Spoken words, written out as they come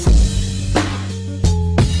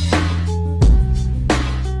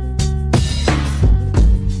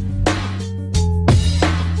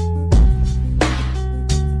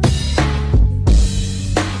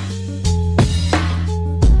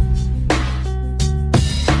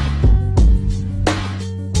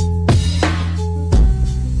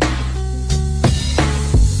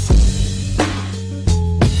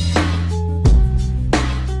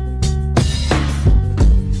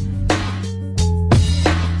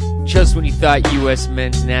Just when you thought U.S.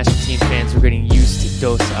 men's national team fans were getting used to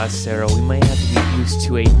Dos a Cero, we might have to get used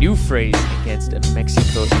to a new phrase against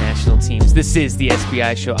Mexico national teams. This is the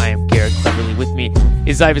SBI Show. I am Garrett Cleverly. With me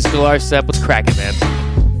is Ivis Galarcep. What's cracking, man?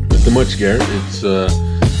 Nothing much, Garrett. It's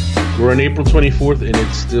we're on April 24th and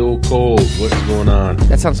it's still cold. What's going on?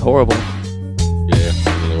 That sounds horrible. Yeah, I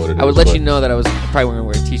don't know what it is. I would let you know that I was probably going to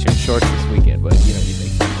wear a t-shirt and shorts this weekend, but you make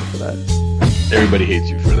fun of me for that. Everybody hates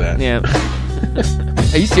you for that. Yeah.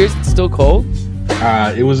 Are you serious? It's still cold?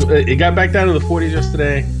 It got back down to the 40s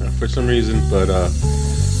yesterday for some reason, but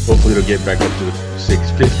hopefully it'll get back up to the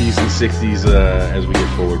 50s and 60s as we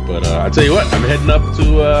get forward. But I tell you what, I'm heading up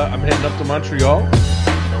to Montreal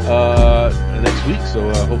next week,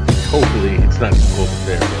 so hopefully it's not too cold up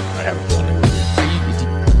there. But I have a feeling it will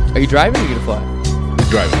be. Are you driving or are you gonna fly?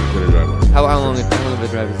 Driving. I'm gonna drive. How long of a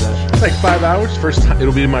drive is that? It's like 5 hours. First time,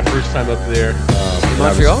 it'll be my first time up there. In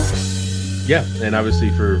Montreal? Yeah, and obviously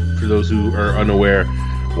for those who are unaware,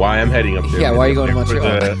 why I'm heading up there. Yeah, why are you going to Montreal?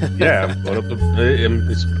 I'm going up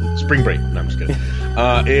it's spring break. No, I'm just kidding.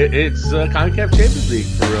 It's CONCACAF Champions League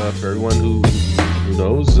for everyone who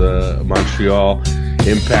knows. Montreal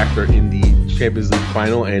Impact are in the Champions League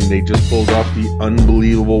final, and they just pulled off the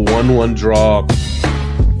unbelievable 1-1 draw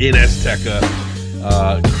in Azteca.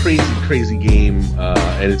 Crazy game,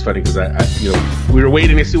 and it's funny because we were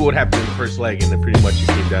waiting to see what happened in the first leg, and then pretty much it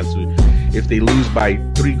came down to if they lose by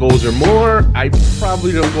 3 goals or more, I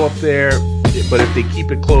probably don't go up there. But if they keep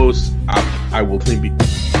it close, I will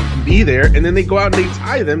be there. And then they go out and they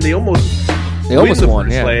tie them. They almost won the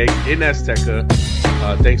first leg in Azteca.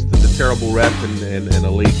 Thanks to the terrible ref and a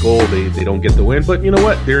late goal, they don't get the win. But you know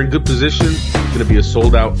what? They're in good position. It's going to be a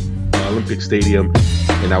sold-out Olympic Stadium,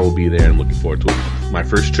 and I will be there and looking forward to it. My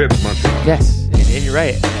first trip to Montreal. Yes, and you're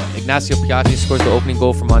right. Ignacio Piatti scores the opening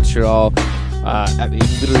goal for Montreal.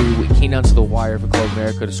 Literally, it came down to the wire for Club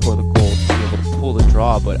America to score the goal to be able to pull the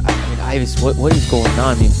draw. But Ivis, what is going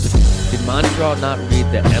on? Did Montreal not read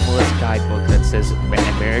the MLS guidebook that says that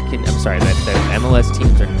MLS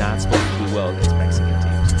teams are not supposed to do well against Mexican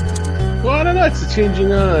teams? Well, I don't know. It's the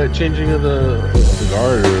changing of the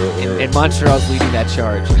guard. And Montreal's leading that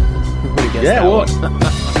charge.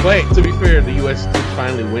 Wait, to be fair, the U.S. did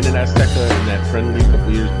finally win in Azteca in that friendly a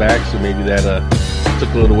couple years back, so maybe that took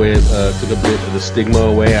a bit of the stigma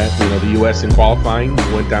away. The U.S. in qualifying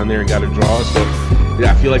went down there and got a draw, so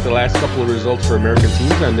I feel like the last couple of results for American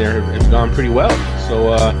teams down there have gone pretty well.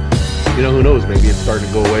 So who knows? Maybe it's starting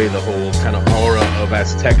to go away, the whole kind of aura of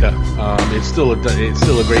Azteca. It's still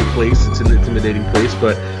a great place. It's an intimidating place,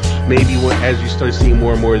 but maybe as you start seeing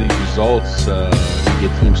more and more of these results, you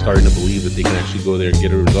get teams starting to believe that they can actually go there and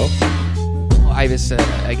get a result. Well, Ivis,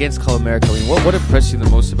 against Club America, what impressed you the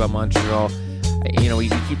most about Montreal? We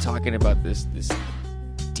keep talking about this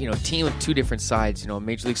team of two different sides.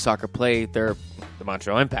 Major League Soccer play, they're the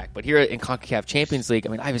Montreal Impact, but here in CONCACAF Champions League,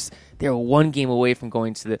 Ivis, they're one game away from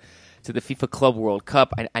going to the FIFA Club World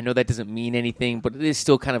Cup. I know that doesn't mean anything, but it is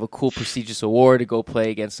still kind of a cool, prestigious award to go play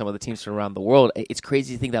against some of the teams from around the world. It's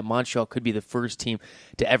crazy to think that Montreal could be the first team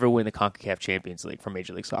to ever win the CONCACAF Champions League for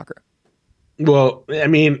Major League Soccer. Well,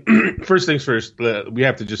 first things first, we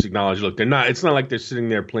have to just acknowledge, look, it's not like they're sitting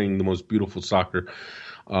there playing the most beautiful soccer.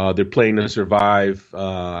 They're playing to survive.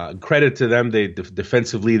 Credit to them.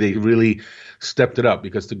 Defensively, they really stepped it up,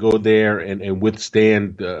 because to go there and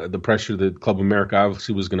withstand the pressure that Club America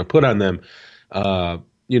obviously was going to put on them,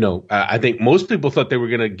 I think most people thought they were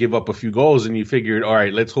going to give up a few goals, and you figured, all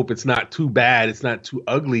right, let's hope it's not too bad, it's not too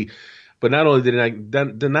ugly. But not only did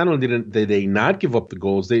they not give up the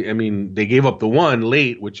goals, they gave up the one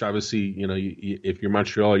late, which obviously if you're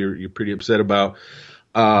Montreal, you're pretty upset about.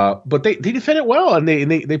 But they defended well, and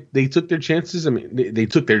they took their chances. They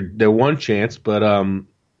took their one chance, but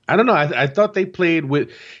I don't know. I thought they played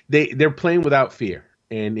they're playing without fear,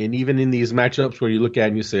 and even in these matchups where you look at it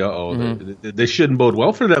and you say, this shouldn't bode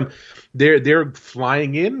well for them. They're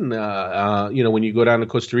flying in. When you go down to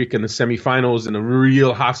Costa Rica in the semifinals in a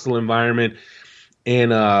real hostile environment,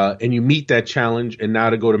 and you meet that challenge, and now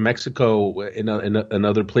to go to Mexico in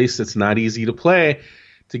another place that's not easy to play,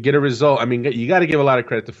 to get a result. You got to give a lot of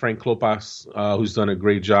credit to Frank Klopas, who's done a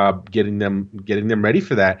great job getting them ready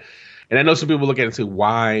for that. And I know some people look at it and say,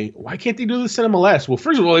 why can't they do this in MLS? Well,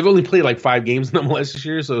 first of all, they've only played like 5 games in MLS this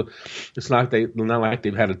year, so it's not like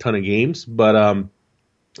they've had a ton of games. But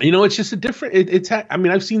it's just a different.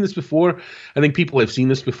 I've seen this before. I think people have seen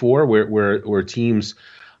this before, where teams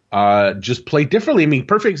just play differently.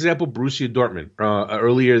 Perfect example, Borussia Dortmund.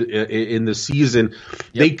 Earlier in the season,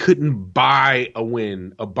 They couldn't buy a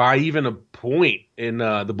win, buy even a point in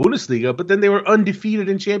the Bundesliga, but then they were undefeated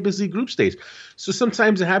in Champions League group stage. So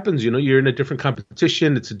sometimes it happens, you're in a different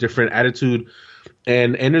competition. It's a different attitude.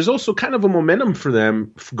 And there's also kind of a momentum for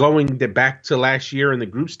them going back to last year in the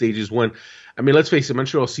group stages when, I mean, let's face it,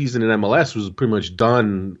 Montreal's season in MLS was pretty much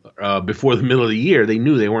done before the middle of the year. They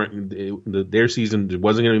knew their season, there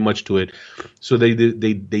wasn't going to be much to it. So they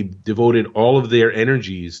devoted all of their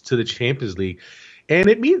energies to the Champions League. And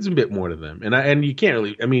it means a bit more to them. And you can't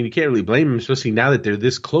really blame them, especially now that they're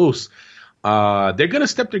this close. They're going to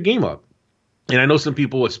step their game up. And I know some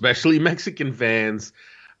people, especially Mexican fans,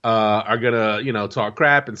 are gonna, talk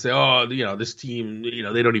crap and say, oh, this team,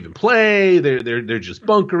 they don't even play. They're just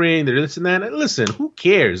bunkering. They're this and that. And listen, who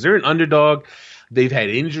cares? They're an underdog. They've had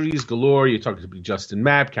injuries galore. You're talking to Justin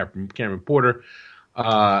Mapp, Cameron Porter.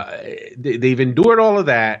 They've endured all of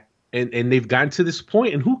that. And they've gotten to this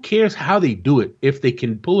point, and who cares how they do it? If they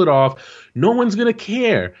can pull it off, no one's going to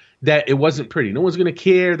care that it wasn't pretty. No one's going to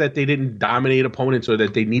care that they didn't dominate opponents or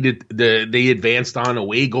that they advanced on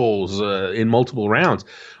away goals in multiple rounds.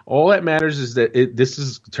 All that matters is that this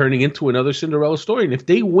is turning into another Cinderella story. And if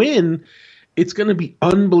they win, it's going to be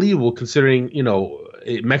unbelievable considering,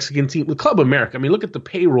 a Mexican team, the Club America. I mean, look at the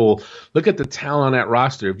payroll, look at the talent on that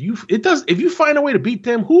roster. If you find a way to beat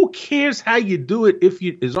them, who cares how you do it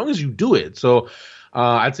as long as you do it. So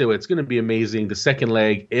I'd say it's going to be amazing. The second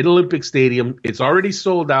leg at Olympic Stadium, it's already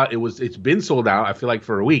sold out. It's been sold out, I feel like,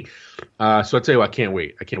 for a week. So I'll tell you what, I can't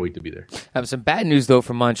wait. I can't wait to be there. Some bad news though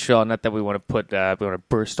for Montreal. Not that we want to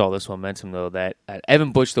burst all this momentum though. That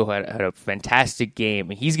Evan Bush though had a fantastic game,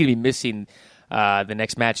 and he's going to be missing the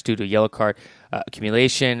next match due to a yellow card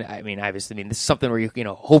accumulation. I mean, obviously, this is something where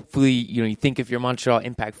hopefully, you think if you're a Montreal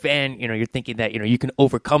Impact fan, you're thinking that you can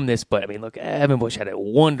overcome this. But I mean, look, Evan Bush had a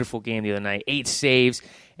wonderful game the other night, 8 saves,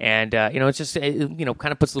 and it's just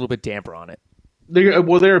kind of puts a little bit damper on it.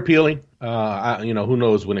 They're appealing. Who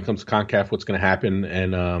knows when it comes to CONCACAF what's going to happen,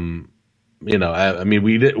 and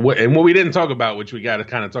we did, and what we didn't talk about, which we got to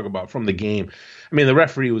kind of talk about from the game. I mean, the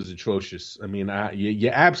referee was atrocious. I mean, you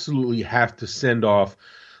absolutely have to send off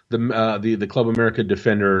the Club America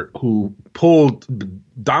defender who pulled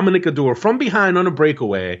Dominic Ador from behind on a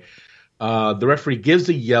breakaway. The referee gives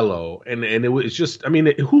a yellow, and it was just, I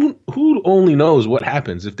mean, who only knows what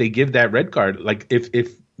happens if they give that red card? Like if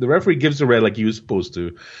the referee gives a red like he was supposed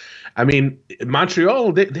to. I mean,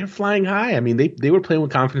 Montreal, they're flying high. I mean, they were playing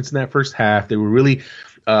with confidence in that first half. They were really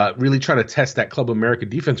trying to test that Club America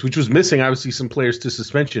defense, which was missing, obviously, some players to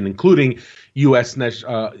suspension, including U.S.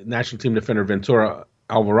 national team defender Ventura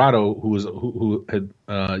Alvarado, who had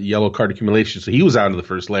yellow card accumulation. So he was out of the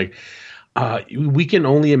first leg. We can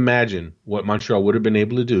only imagine what Montreal would have been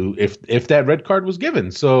able to do if that red card was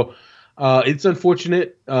given. So it's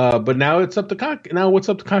unfortunate, but now it's up to what's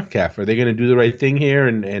up to CONCACAF? Are they going to do the right thing here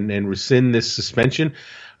and rescind this suspension,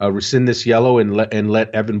 rescind this yellow, and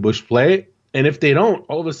let Evan Bush play? And if they don't,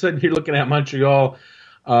 all of a sudden you're looking at Montreal,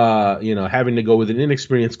 having to go with an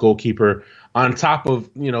inexperienced goalkeeper on top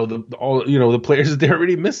of the players that they're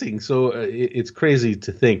already missing. So it's crazy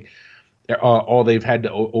to think all they've had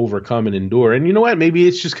to overcome and endure. And you know what? Maybe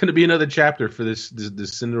it's just going to be another chapter for this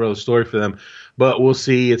Cinderella story for them. But we'll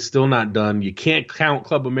see. It's still not done. You can't count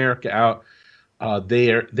Club America out.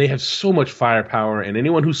 They have so much firepower. And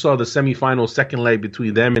anyone who saw the semifinal second leg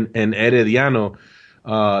between them and Herediano,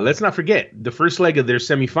 let's not forget the first leg of their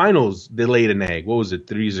semifinals, they laid an egg. What was it,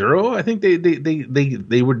 3-0? I think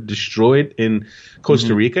they were destroyed in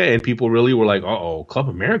Costa Rica, and people really were like, "Uh-oh, Club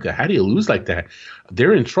America, how do you lose like that?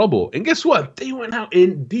 They're in trouble." And guess what? They went out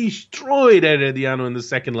and destroyed Herediano in the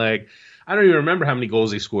second leg. I don't even remember how many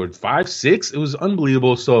goals they scored. 5, 6? It was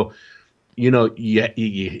unbelievable. So, you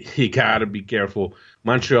gotta be careful.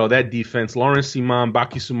 Montreal, that defense, Lawrence Simon,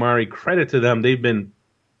 Baki Sumari, credit to them. They've been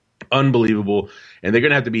unbelievable, and they're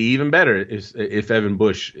going to have to be even better if Evan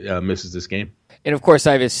Bush misses this game. And of course,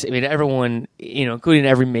 everyone, including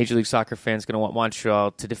every Major League Soccer fan, is going to want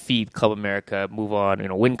Montreal to defeat Club America, move on,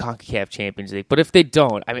 win CONCACAF Champions League. But if they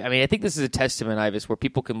don't, I think this is a testament, Ivis, where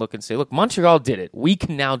people can look and say, "Look, Montreal did it. We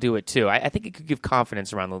can now do it too." I think it could give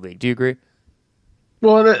confidence around the league. Do you agree?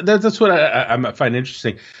 Well, that's what I find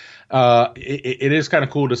interesting. It is kind of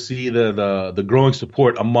cool to see the growing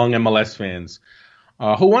support among MLS fans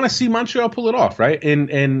who want to see Montreal pull it off, right?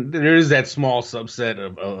 And there is that small subset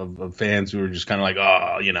of fans who are just kind of like,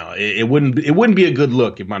 oh, it wouldn't be a good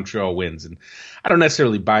look if Montreal wins, and I don't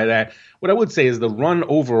necessarily buy that. What I would say is the run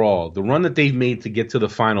overall, the run that they've made to get to the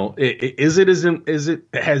final, has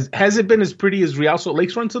it been as pretty as Real Salt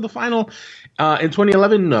Lake's run to the final in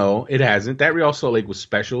 2011? No, it hasn't. That Real Salt Lake was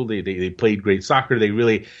special. They played great soccer. They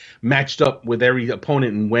really matched up with every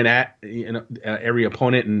opponent and went at every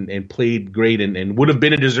opponent and played great and would have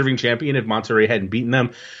been a deserving champion if Monterrey hadn't beaten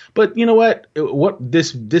them. But you know what? What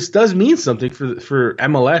this does mean something for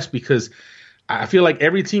MLS, because I feel like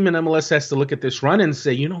every team in MLS has to look at this run and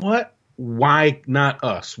say, you know what? Why not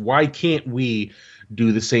us? Why can't we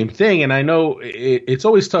do the same thing? And I know it's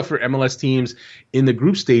always tough for MLS teams in the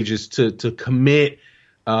group stages to commit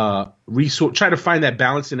resource, try to find that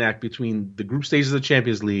balancing act between the group stages of the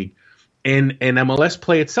Champions League and MLS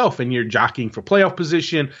play itself. And you're jockeying for playoff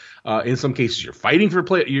position. In some cases, you're fighting for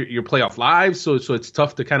your playoff lives. So it's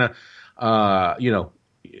tough to kind of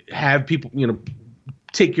have people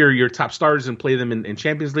take your top stars and play them in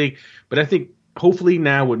Champions League. But I think hopefully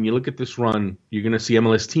now when you look at this run, you're going to see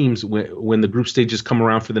MLS teams when the group stages come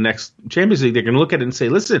around for the next Champions League, they're going to look at it and say,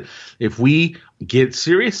 listen, if we get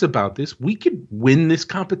serious about this, we could win this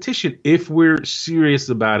competition if we're serious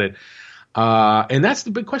about it. And that's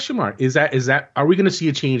the big question mark. Is that are we going to see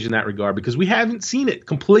a change in that regard? Because we haven't seen it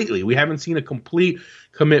completely. We haven't seen a complete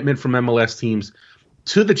commitment from MLS teams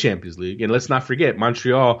to the Champions League. And let's not forget,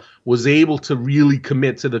 Montreal was able to really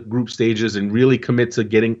commit to the group stages and really commit to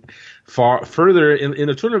getting further in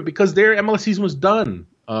the tournament because their MLS season was done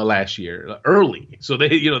last year early. So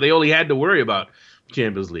they only had to worry about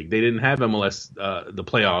Champions League. They didn't have MLS, the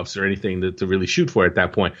playoffs or anything to really shoot for at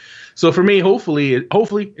that point. So for me, hopefully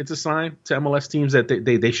it's a sign to MLS teams that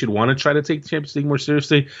they should want to try to take the Champions League more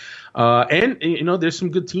seriously. And there's some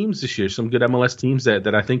good teams this year, some good MLS teams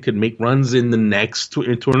that I think could make runs in the next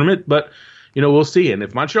tournament. But we'll see. And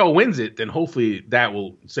if Montreal wins it, then hopefully that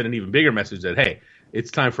will send an even bigger message that, hey, it's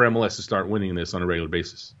time for MLS to start winning this on a regular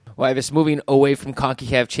basis. Well, Ivis, moving away from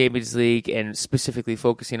CONCACAF Champions League and specifically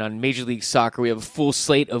focusing on Major League Soccer, we have a full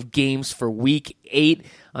slate of games for Week 8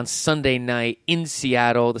 on Sunday night in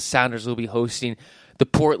Seattle. The Sounders will be hosting the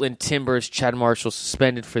Portland Timbers. Chad Marshall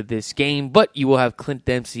suspended for this game, but you will have Clint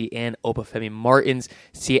Dempsey and Obafemi Martins.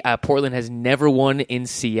 Portland has never won in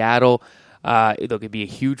Seattle. It could be a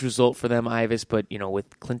huge result for them, Ivis, but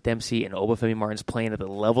with Clint Dempsey and Obafemi Martins playing at the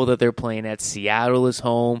level that they're playing at, Seattle is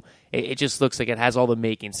home. It just looks like it has all the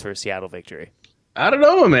makings for a Seattle victory. I don't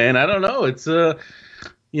know, man. I don't know. It's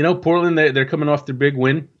Portland. They're coming off their big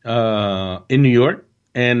win in New York,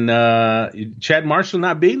 and Chad Marshall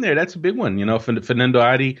not being there, that's a big one. Fernando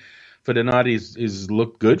Adi is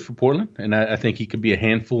looked good for Portland, and I think he could be a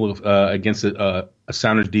handful against a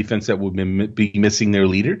Sounders defense that would be missing their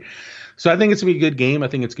leader. So I think it's going to be a good game. I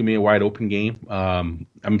think it's going to be a wide open game.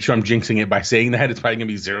 I'm sure I'm jinxing it by saying that. It's probably going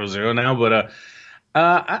to be 0-0 now. But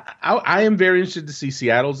I am very interested to see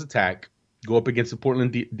Seattle's attack go up against the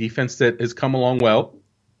Portland defense that has come along well.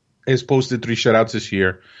 Has posted 3 shutouts this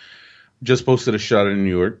year. Just posted a shutout in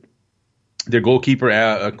New York. Their goalkeeper,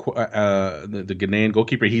 the Ghanaian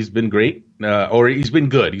goalkeeper, he's been great. Or he's been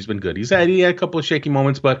good. He's had a couple of shaky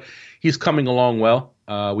moments, but he's coming along well.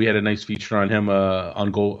 We had a nice feature on him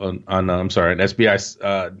on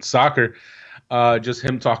SBI Soccer. Just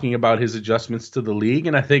him talking about his adjustments to the league.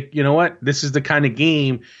 And I think, you know what? This is the kind of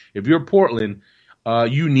game, if you're Portland,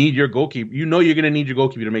 you need your goalkeeper. You're going to need your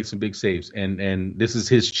goalkeeper to make some big saves. And this is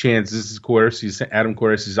his chance. This is Adam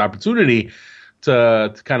Quares's opportunity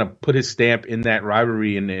to kind of put his stamp in that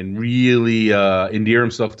rivalry and really endear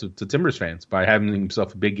himself to Timbers fans by having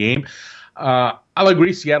himself a big game. I'll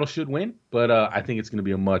agree Seattle should win, but I think it's going to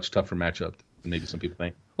be a much tougher matchup than maybe some people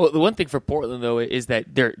think. Well, the one thing for Portland, though, is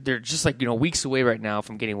that they're just weeks away right now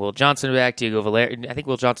from getting Will Johnson back, Diego Valeri. I think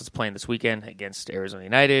Will Johnson's playing this weekend against Arizona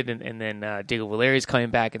United, and then Diego Valeri's coming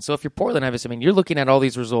back. And so if you're Portland, you're looking at all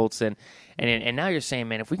these results, and now you're saying,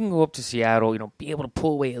 man, if we can go up to Seattle, be able to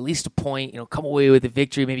pull away at least a point, come away with a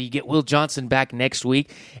victory, maybe you get Will Johnson back next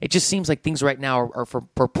week. It just seems like things right now are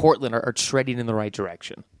for Portland are treading in the right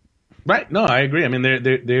direction. Right. No, I agree.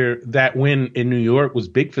 They're that win in New York was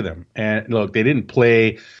big for them. And look, they didn't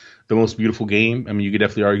play the most beautiful game. You could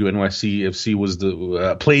definitely argue NYCFC was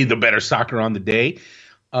played the better soccer on the day.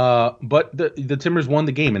 But the Timbers won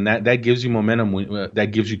the game, and that gives you momentum. That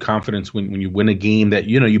gives you confidence when you win a game that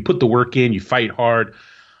you put the work in, you fight hard,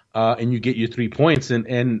 and you get your 3 points. And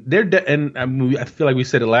I feel like we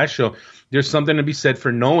said it last show. There's something to be said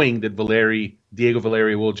for knowing that Diego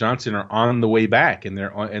Valeri, Will Johnson are on the way back,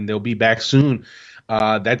 and they'll be back soon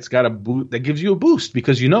that's got a that gives you a boost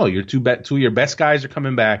because your two of your best guys are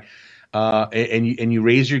coming back. And you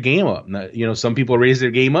raise your game up. Now, some people raise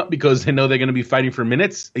their game up because they know they're going to be fighting for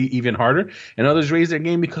minutes even harder, and others raise their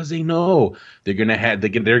game because they know they're going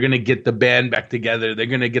to get the band back together. They're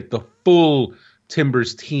going to get the full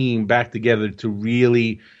Timbers team back together to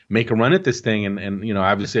really make a run at this thing. And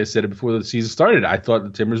obviously I said it before the season started. I thought the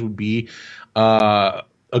Timbers would be a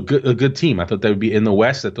good team. I thought they would be in the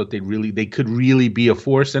West. I thought they could really be a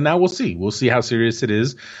force. And now we'll see. We'll see how serious it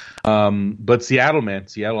is. But Seattle,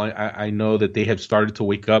 I know that they have started to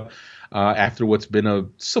wake up after what's been a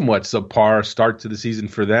somewhat subpar start to the season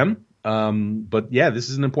for them. But yeah, this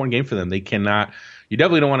is an important game for them. You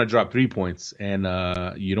definitely don't want to drop 3 points, and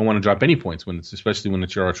you don't want to drop any points especially when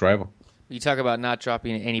it's your arch rival. You talk about not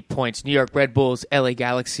dropping any points. New York Red Bulls, LA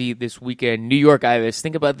Galaxy this weekend. New York Ibis,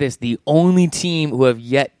 think about this. The only team who have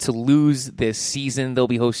yet to lose this season, they'll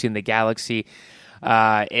be hosting the Galaxy.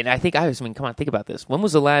 And I think come on, think about this. When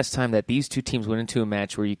was the last time that these two teams went into a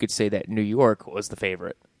match where you could say that New York was the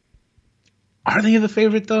favorite? Are they the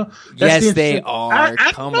favorite though? Yes, they are.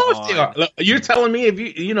 Come on. They are. Look, you're telling me if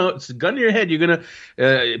it's a gun to your head, you're gonna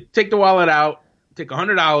take the wallet out, take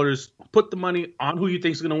 $100, put the money on who you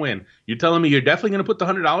think is gonna win. You're telling me you're definitely gonna put the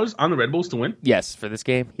 $100 on the Red Bulls to win? Yes, for this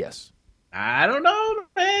game. Yes. I don't know,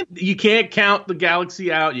 man. You can't count the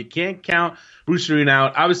Galaxy out. You can't count Bruce Arena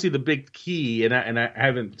out. Obviously, the big key, and I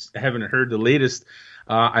haven't heard the latest.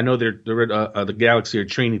 I know the Galaxy are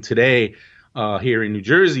training today here in New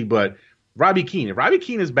Jersey, but Robbie Keane. If Robbie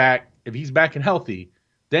Keane is back, if he's back and healthy,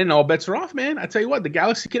 then all bets are off, man. I tell you what, the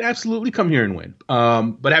Galaxy can absolutely come here and win.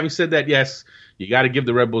 But having said that, yes, you got to give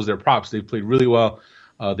the Red Bulls their props. They've played really well.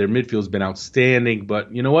 Their midfield's been outstanding.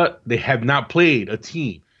 But you know what? They have not played a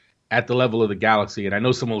team at the level of the Galaxy. And I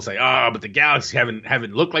know someone will say, but the Galaxy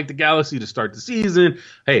haven't looked like the Galaxy to start the season.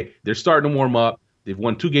 Hey, they're starting to warm up. They've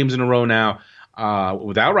won 2 games in a row now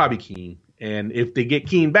without Robbie Keane. And if they get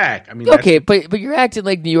Keane back, okay, but you're acting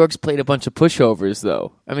like New York's played a bunch of pushovers,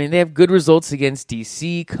 though. I mean, they have good results against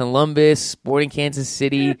DC, Columbus, Sporting Kansas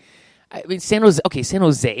City. I mean, San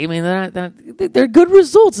Jose. I mean, they're good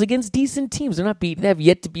results against decent teams. They're not beaten. They have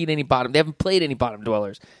yet to beat any bottom. They haven't played any bottom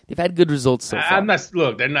dwellers. They've had good results so far.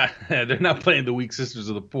 They're not playing the weak sisters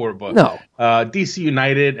of the poor. But no, DC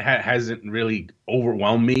United hasn't really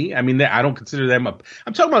overwhelmed me. I mean, I don't consider them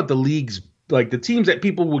I'm talking about the league's. Like the teams that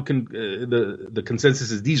people would the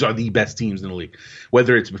consensus is these are the best teams in the league,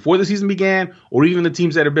 whether it's before the season began or even the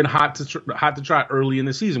teams that have been hot to trot early in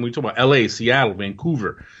the season. We talk about LA, Seattle,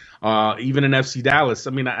 Vancouver, even in FC Dallas. I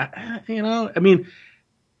mean,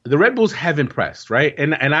 the Red Bulls have impressed, right?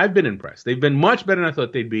 And I've been impressed. They've been much better than I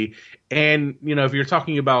thought they'd be. And if you're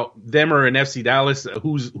talking about them or an FC Dallas,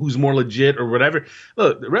 who's more legit or whatever,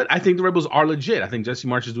 look, I think the Red Bulls are legit. I think Jesse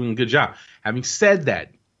Marsch is doing a good job. Having said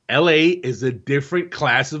that, LA is a different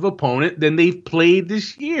class of opponent than they've played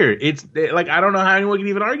this year. It's like I don't know how anyone can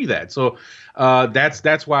even argue that. So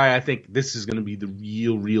that's why I think this is going to be the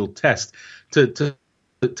real test to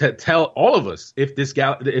tell all of us if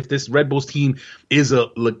this Red Bulls team is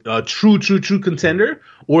a true contender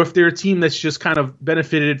or if they're a team that's just kind of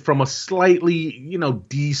benefited from a slightly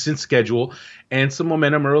decent schedule and some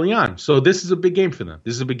momentum early on. So this is a big game for them.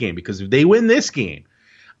 This is a big game because if they win this game.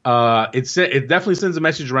 It definitely sends a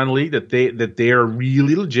message around the league that they are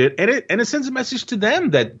really legit, and it sends a message to them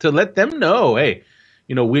to let them know, hey,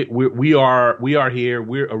 we are here,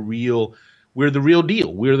 we're the real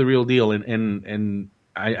deal, and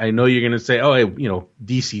I know you're gonna say, oh, hey,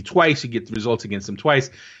 DC twice, you get the results against them twice,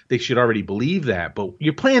 they should already believe that, but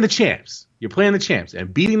you're playing the champs,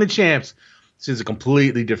 and beating the champs sends a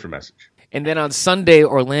completely different message. And then on Sunday,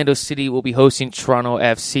 Orlando City will be hosting Toronto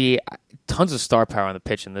FC. Tons of star power on the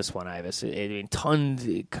pitch in this one, Ivis. I mean, tons.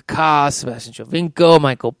 Kaká, Sebastian Jovinko,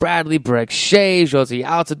 Michael Bradley, Brek Shea, Jose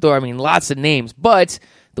Altidore. I mean, lots of names. But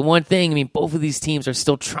the one thing, both of these teams are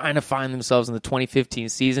still trying to find themselves in the 2015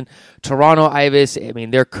 season. Toronto,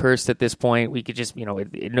 Ivis, they're cursed at this point. We could just,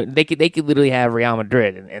 they could literally have Real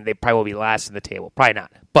Madrid, and they probably will be last in the table. Probably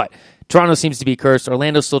not. But Toronto seems to be cursed.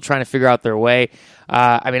 Orlando's still trying to figure out their way.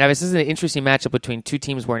 Ivis, this is an interesting matchup between two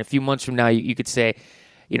teams where in a few months from now, you could say,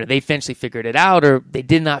 they eventually figured it out or they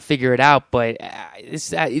did not figure it out. But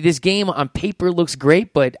this game on paper looks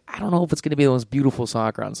great, but I don't know if it's going to be the most beautiful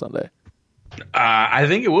soccer on Sunday. I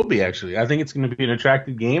think it will be, actually. I think it's going to be an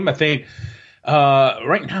attractive game. I think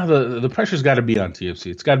right now the pressure's got to be on TFC.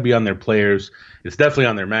 It's got to be on their players. It's definitely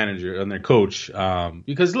on their manager, on their coach.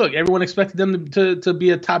 Because, look, everyone expected them to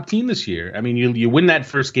be a top team this year. I mean, you win that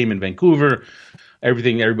first game in Vancouver.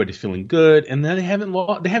 Everybody's feeling good, and then they haven't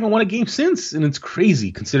won a game since, and it's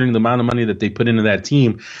crazy considering the amount of money that they put into that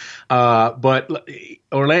team. But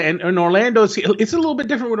Orlando, it's a little bit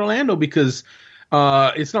different with Orlando because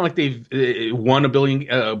it's not like they've won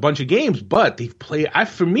a bunch of games, but they've played.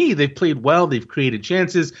 For me, they've played well. They've created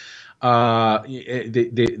chances.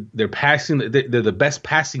 They're passing. They're the best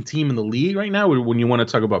passing team in the league right now. When you want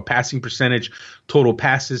to talk about passing percentage, total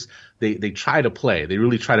passes, they try to play. They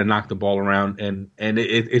really try to knock the ball around, and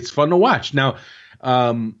it's fun to watch. Now,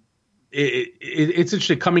 it's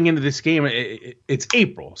interesting coming into this game. It's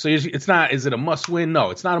April, so it's not. Is it a must win? No,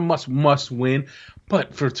 it's not a must win.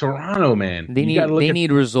 But for Toronto, man, they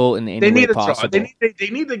need result in any way possible. They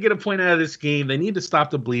need to get a point out of this game. They need to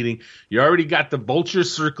stop the bleeding. You already got the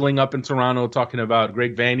vultures circling up in Toronto talking about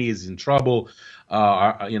Greg Vanney is in trouble.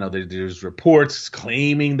 There's reports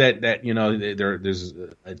claiming that there's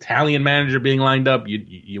an Italian manager being lined up.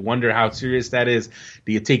 You wonder how serious that is.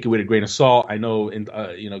 Do you take it with a grain of salt? I know,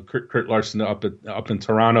 Kurt Larson up in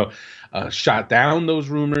Toronto shot down those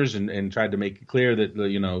rumors and tried to make it clear that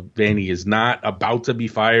Vanney is not about to be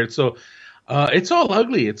fired. So it's all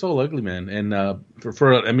ugly. It's all ugly, man. And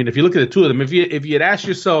if you look at the two of them, if you had asked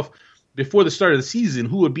yourself before the start of the season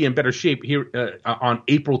who would be in better shape here on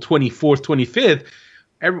April 24th, 25th,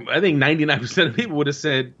 I think 99% of people would have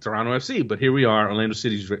said Toronto FC. But here we are. Orlando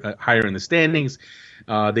City's higher in the standings.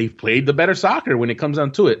 They've played the better soccer when it comes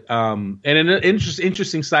down to it. And an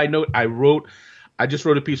interesting side note, I just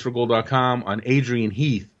wrote a piece for Goal.com on Adrian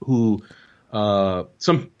Heath, who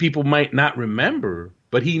some people might not remember,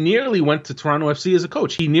 but he nearly went to Toronto FC as a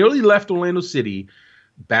coach. He nearly left Orlando City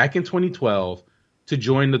back in 2012 to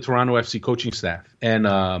join the Toronto FC coaching staff.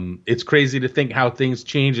 And it's crazy to think how things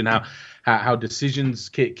change and how decisions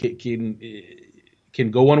can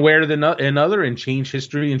go one way or another and change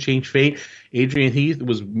history and change fate. Adrian Heath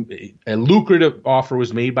a lucrative offer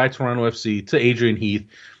was made by Toronto FC to Adrian Heath.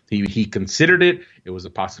 He considered it. It was a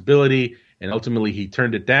possibility, and ultimately he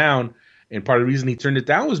turned it down. And part of the reason he turned it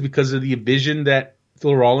down was because of the vision that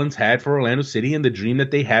Phil Rawlins had for Orlando City and the dream that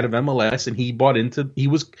they had of MLS, and he bought into.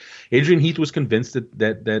 Adrian Heath was convinced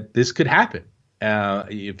that this could happen.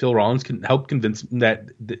 Phil Rawlins can help convince him that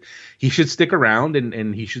he should stick around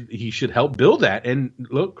and he should help build that. And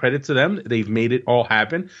look, credit to them, they've made it all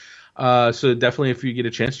happen. So definitely, if you get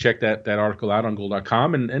a chance, check that article out on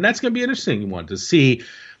Goal.com, and that's going to be an interesting one to see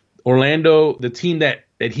Orlando, the team that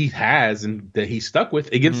he has and that he's stuck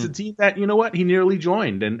with, against the team that he nearly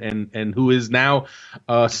joined and who is now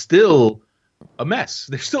still a mess.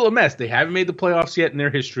 They're still a mess. They haven't made the playoffs yet in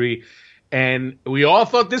their history, and we all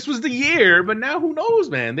thought this was the year, but now who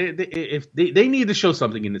knows, man? They need to show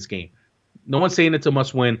something in this game. No one's saying it's a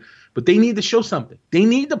must win, but they need to show something. They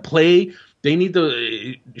need to play. They need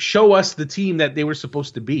to show us the team that they were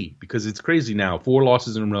supposed to be, because it's crazy now. 4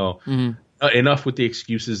 losses in a row. Mm-hmm. Enough with the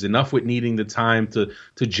excuses, enough with needing the time to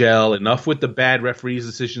gel, enough with the bad referees'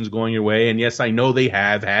 decisions going your way. And yes, I know they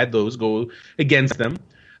have had those go against them.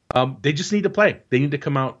 They just need to play. They need to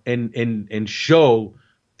come out and show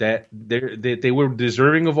that they were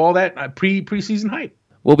deserving of all that preseason hype.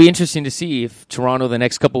 Will be interesting to see if Toronto the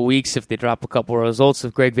next couple of weeks, if they drop a couple of results,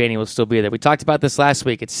 if Greg Vanney will still be there. We talked about this last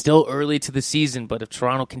week. It's still early to the season, but if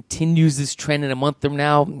Toronto continues this trend in a month from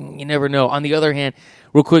now, you never know. On the other hand,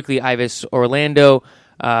 real quickly, Ivis, Orlando,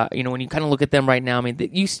 when you kind of look at them right now, I mean,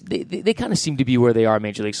 they kind of seem to be where they are in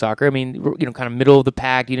Major League Soccer. I mean, kind of middle of the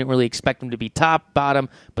pack. You didn't really expect them to be top, bottom,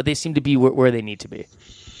 but they seem to be where they need to be.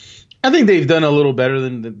 I think they've done a little better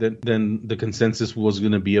than the consensus was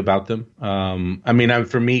going to be about them.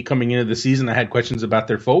 For me, coming into the season, I had questions about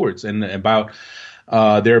their forwards and about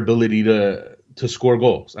their ability to score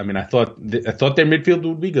goals. I mean, I thought their midfield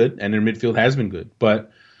would be good, and their midfield has been good, but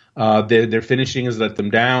their finishing has let them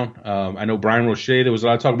down. I know Brian Roche, there was a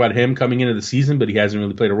lot of talk about him coming into the season, but he hasn't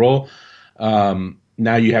really played a role.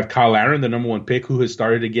 Now you have Kyle Aaron, the number 1 pick, who has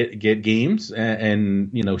started to get games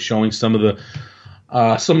and showing some of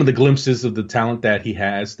the glimpses of the talent that he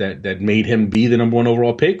has that made him be the number 1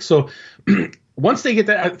 overall pick. So once they get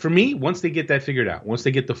that figured out, once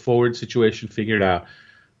they get the forward situation figured out,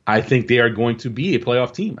 I think they are going to be a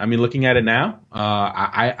playoff team. I mean, looking at it now,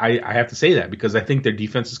 I have to say that because I think their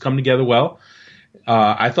defense has come together well.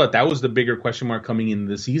 I thought that was the bigger question mark coming into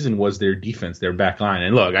the season was their defense, their back line.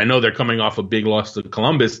 And look, I know they're coming off a big loss to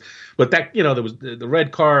Columbus, but that there was the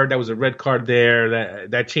red card. That was a red card there.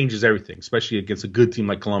 That changes everything, especially against a good team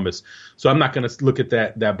like Columbus. So I'm not going to look at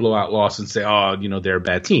that blowout loss and say, they're a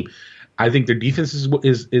bad team. I think their defense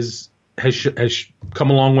has come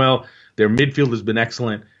along well. Their midfield has been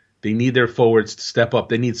excellent. They need their forwards to step up.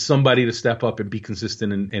 They need somebody to step up and be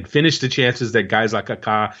consistent and finish the chances that guys like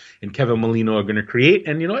Kaká and Kevin Molino are going to create.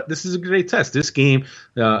 And you know what? This is a great test. This game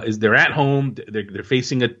they're at home. They're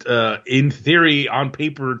facing a in theory, on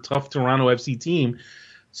paper, tough Toronto FC team.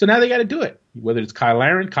 So now they got to do it. Whether it's Kyle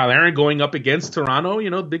Aaron going up against Toronto,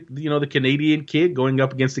 the Canadian kid going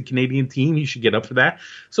up against the Canadian team, he should get up for that.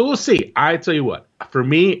 So we'll see. I tell you what, for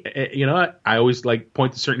me, I always like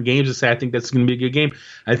point to certain games and say I think that's going to be a good game.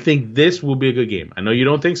 I think this will be a good game. I know you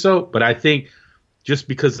don't think so, but I think just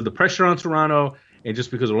because of the pressure on Toronto and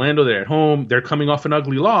just because Orlando, they're at home, they're coming off an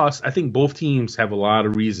ugly loss. I think both teams have a lot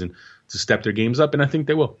of reason to step their games up, and I think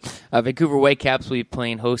they will. Vancouver Whitecaps will be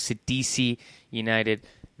playing host to DC United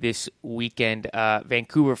this weekend.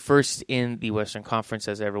 Vancouver first in the Western Conference,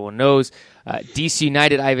 as everyone knows. DC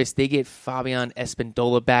United, Ivis, they get Fabian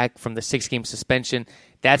Espindola back from the 6-game suspension.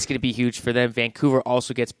 That's going to be huge for them. Vancouver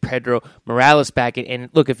also gets Pedro Morales back. And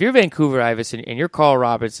look, if you're Vancouver, Ivis, and you're Carl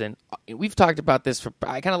Robertson, we've talked about this for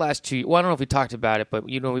kind of last 2 years. Well, I don't know if we talked about it, but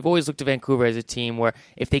we've always looked at Vancouver as a team where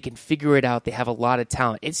if they can figure it out, they have a lot of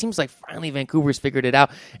talent. It seems like finally Vancouver's figured it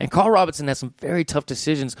out. And Carl Robertson has some very tough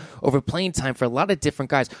decisions over playing time for a lot of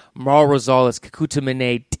different guys. Mauro Rosales, Kakuta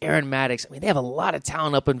Mane, Darren Maddox. I mean, they have a lot of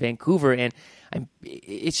talent up in Vancouver, and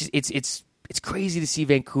it's crazy to see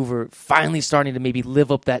Vancouver finally starting to maybe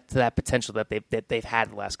live up to that potential that they've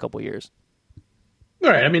had the last couple of years. All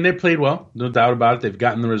right. I mean, they played well, no doubt about it. They've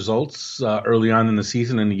gotten the results early on in the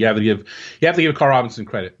season, and you have to give Carl Robinson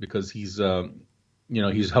credit because he's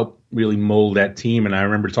helped really mold that team. And I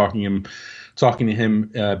remember talking to him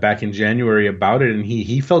back in January about it, and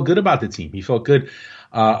he felt good about the team. He felt good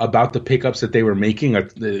about the pickups that they were making.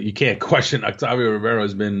 You can't question Octavio Rivero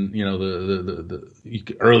has been,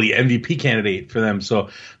 the early MVP candidate for them. So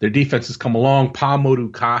their defense has come along. Pa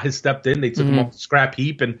Moduka has stepped in. They took him off the scrap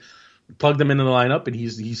heap and plugged him into the lineup, and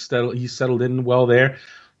he's settled in well there.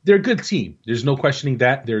 They're a good team. There's no questioning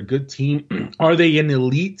that. They're a good team. Are they an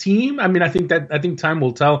elite team? I mean, I think time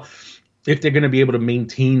will tell if they're going to be able to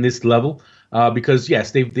maintain this level. Because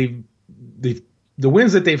yes, they've the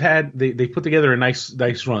wins that they've had, they put together a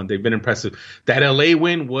nice run. They've been impressive. That LA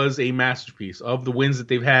win was a masterpiece. Of the wins that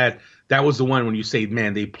they've had, that was the one when you say,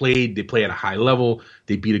 man, they play at a high level.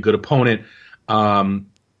 They beat a good opponent. And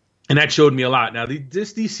that showed me a lot. Now,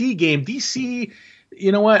 this DC game, DC,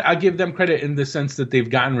 you know what? I give them credit in the sense that they've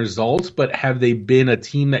gotten results, but have they been a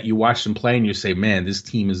team that you watch them play and you say, man, this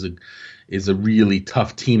team is a really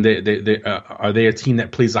tough team? Are they a team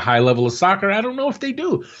that plays a high level of soccer? I don't know if they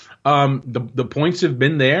do. The points have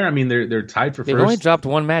been there. I mean, they're tied for first. They've only dropped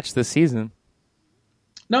one match this season.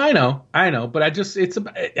 No, I know, but I don't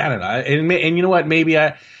know. And you know what? Maybe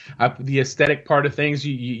the aesthetic part of things,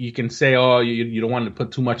 you can say, oh, you don't want to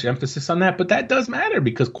put too much emphasis on that, but that does matter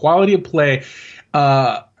because quality of play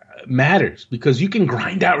matters because you can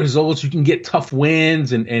grind out results, you can get tough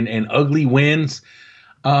wins and ugly wins,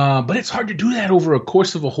 but it's hard to do that over a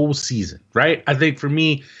course of a whole season, right? I think for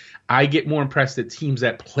me, I get more impressed at teams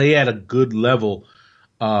that play at a good level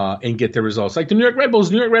and get their results. Like the New York Red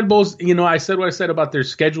Bulls, I said what I said about their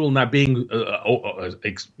schedule not being,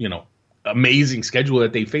 amazing schedule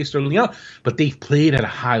that they faced early on, but they've played at a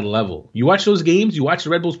high level. You watch those games, you watch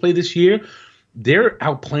the Red Bulls play this year, they're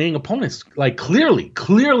outplaying opponents, like clearly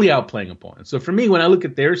outplaying opponents. So for me, when I look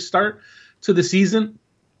at their start to the season,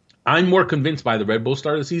 I'm more convinced by the Red Bull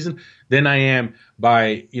start of the season than I am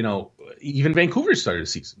by, even Vancouver's start of the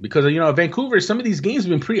season. Because, Vancouver, some of these games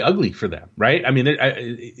have been pretty ugly for them, right? I mean,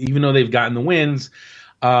 even though they've gotten the wins,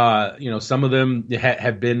 some of them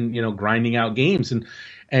have been, grinding out games.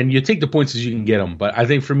 And you take the points as you can get them. But I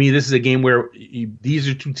think for me, this is a game where these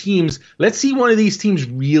are two teams. Let's see one of these teams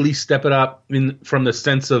really step it up from the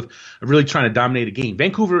sense of really trying to dominate a game.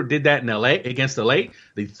 Vancouver did that in LA against LA.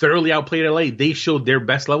 They thoroughly outplayed LA. They showed their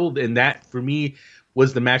best level. And that, for me,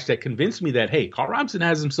 was the match that convinced me that, hey, Carl Robinson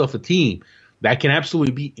has himself a team that can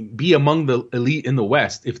absolutely be among the elite in the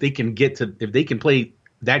West if they can play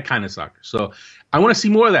that kind of soccer. So I want to see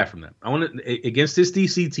more of that from them. I want to, against this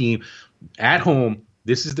DC team at home,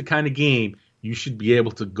 this is the kind of game you should be able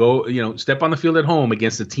to go, step on the field at home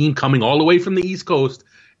against a team coming all the way from the East Coast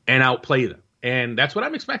and outplay them. And that's what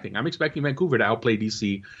I'm expecting. I'm expecting Vancouver to outplay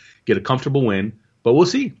DC, get a comfortable win. But we'll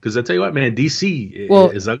see, because I tell you what, man, DC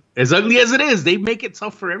is as ugly as it is. They make it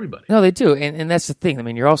tough for everybody. No, they do, and that's the thing. I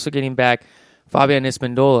mean, you're also getting back Fabian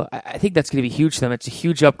Espindola. I think that's going to be huge to them. It's a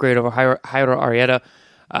huge upgrade over Jairo Arrieta.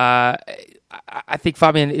 I think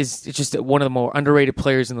Fabian is just one of the more underrated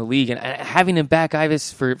players in the league, and having him back,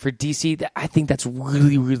 Ivis, for DC, I think that's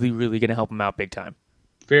really, really, really going to help him out big time.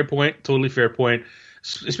 Fair point. Totally fair point.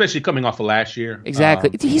 especially coming off of last year. Exactly.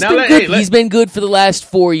 He's been good for the last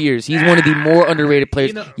 4 years. He's one of the more underrated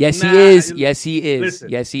players. He is. Yes, he is. Listen,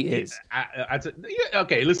 yes, he is.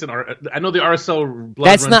 Okay, listen. I know the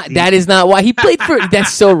RSL. That is not why he played for.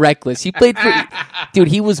 That's so reckless. He played for. Dude,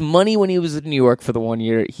 he was money when he was in New York for the 1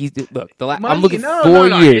 year. I'm looking 4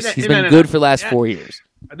 years. He's been good for the last 4 years.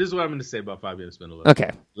 This is what I'm going to say about Fabian Spindola. Okay.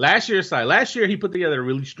 Last year he put together a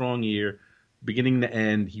really strong year. Beginning to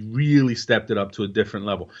end, he really stepped it up to a different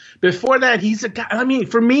level. Before that, he's a guy. I mean,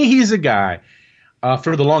 for me, he's a guy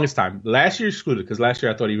for the longest time. Last year excluded because last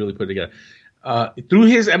year I thought he really put it together. Through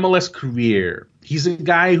his MLS career, he's a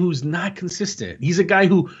guy who's not consistent. He's a guy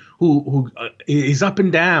who is up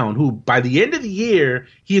and down. Who by the end of the year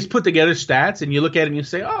he has put together stats, and you look at it and you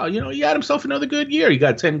say, "Oh, he had himself another good year. He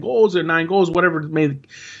got 10 goals or 9 goals, whatever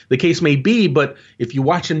the case may be." But if you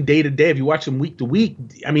watch him day to day, if you watch him week to week,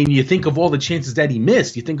 I mean, you think of all the chances that he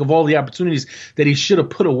missed. You think of all the opportunities that he should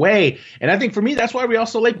have put away. And I think for me, that's why Real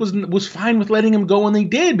Salt Lake was fine with letting him go when they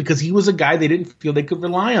did, because he was a guy they didn't feel they could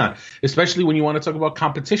rely on, especially when you want to talk about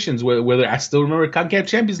competitions. Whether I still remember CONCACAF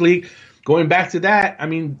Champions League. Going back to that, I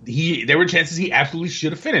mean, there were chances he absolutely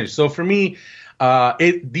should have finished. So for me,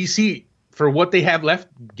 DC, for what they have left,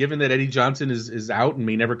 given that Eddie Johnson is out and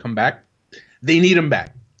may never come back, they need him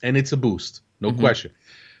back, and it's a boost, no question.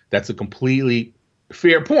 That's a completely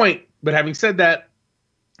fair point. But having said that,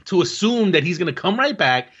 to assume that he's going to come right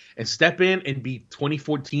back and step in and be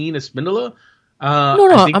 2014 Espindola.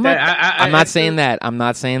 I'm not saying that. I'm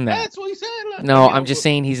not saying that. That's what he said. No, I'm just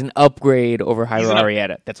saying he's an upgrade over Jairo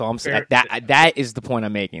Arrieta. That's all I'm saying. That is the point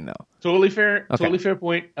I'm making, though. Totally fair. Okay. Totally fair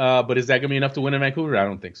point. But is that going to be enough to win in Vancouver? I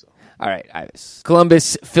don't think so. All right, Ives.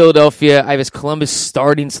 Columbus, Philadelphia. Ives, Columbus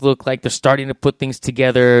starting to look like they're starting to put things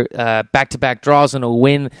together. Back-to-back draws and a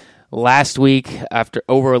win last week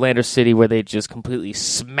over Orlando City, where they just completely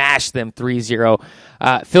smashed them 3-0.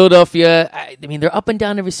 Philadelphia, I mean, they're up and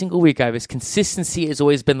down every single week, Ives. Consistency has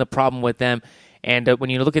always been the problem with them. And when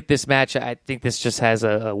you look at this match, I think this just has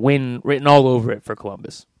a win written all over it for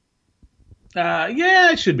Columbus.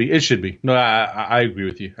 Yeah, it should be. It should be. No, I agree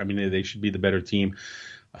with you. I mean, they should be the better team.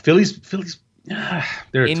 Phillies,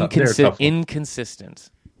 they're tough. Inconsistent.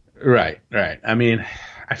 Right. I mean,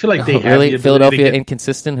 I feel like they have really Philadelphia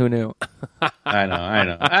inconsistent. Who knew? I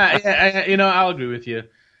know. I'll agree with you.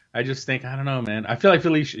 I just think I don't know, man. I feel like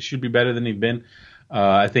Philly should be better than they've been.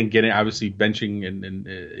 I think obviously benching and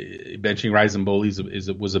benching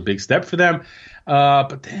Risenboli was a big step for them.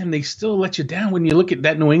 But then they still let you down when you look at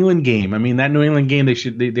that New England game. I mean, that New England game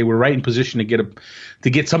they were right in position to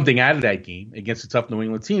get something out of that game against a tough New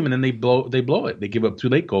England team, and then they blow it. They give up 2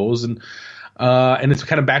 late goals, and it's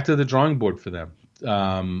kind of back to the drawing board for them.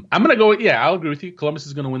 I'm gonna go. Yeah, I'll agree with you. Columbus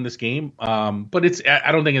is gonna win this game. But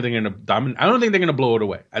I don't think they're gonna dominate. I don't think they're gonna blow it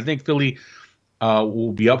away. I think Philly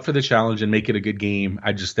will be up for the challenge and make it a good game.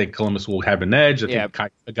 I just think Columbus will have an edge. I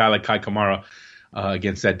think a guy like Kai Kamara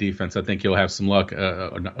against that defense, I think he'll have some luck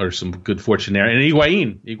or some good fortune there. And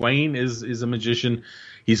Higuain is a magician.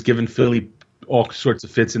 He's given Philly all sorts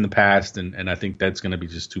of fits in the past, and I think that's going to be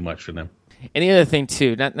just too much for them. And the other thing,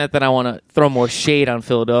 too, not that I want to throw more shade on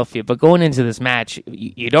Philadelphia, but going into this match,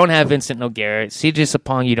 you don't have Vincent Nogueira, CJ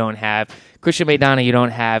Sapong you don't have, Christian Maidana you don't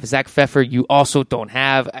have, Zach Pfeffer you also don't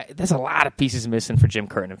have. There's a lot of pieces missing for Jim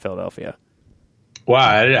Curtin in Philadelphia.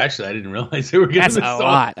 Wow, I didn't realize they were getting this. That's a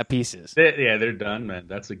lot of pieces. They're done, man.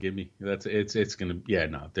 That's a gimme. It's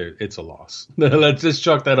a loss. Let's just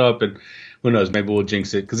chalk that up, and who knows? Maybe we'll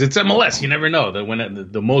jinx it because it's MLS. You never know.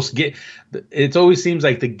 It always seems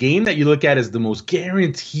like the game that you look at as the most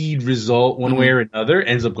guaranteed result, one way or another,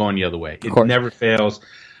 ends up going the other way. It never fails.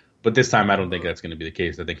 But this time, I don't think that's going to be the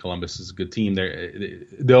case. I think Columbus is a good team.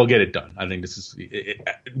 They'll get it done. I think this is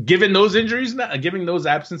given those injuries, given those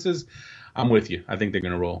absences. I'm with you. I think they're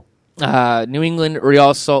going to roll. New England,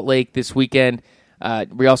 Real Salt Lake this weekend.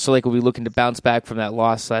 Real Salt Lake will be looking to bounce back from that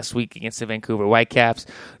loss last week against the Vancouver Whitecaps.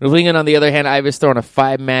 New England, on the other hand, Ivis throwing a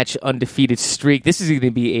 5-match undefeated streak. This is going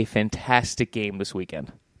to be a fantastic game this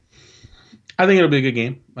weekend. I think it'll be a good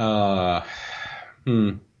game.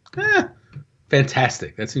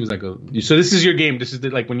 Fantastic. That seems like so this is your game. This is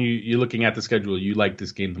like when you're looking at the schedule, you like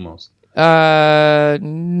this game the most.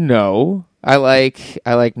 No. I like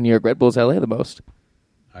New York Red Bulls LA the most.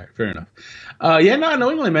 All right, fair enough. New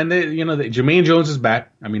England, man. Jermaine Jones is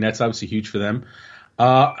back. I mean, that's obviously huge for them.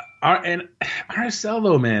 And RSL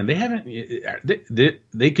though, man, they haven't.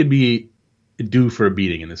 They could be due for a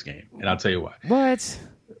beating in this game, and I'll tell you why. What?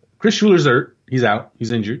 Chris Schuler's hurt. He's out.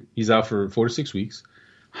 He's injured. He's out for 4 to 6 weeks.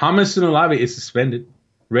 James Sinolave is suspended.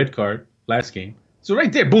 Red card last game. So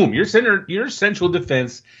right there, boom. Your central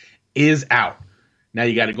defense is out. Now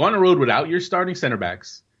you got to go on the road without your starting center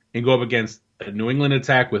backs and go up against a New England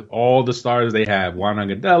attack with all the stars they have. Juan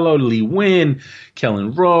Agudelo, Lee Wynn,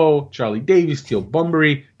 Kellen Rowe, Charlie Davies, Teal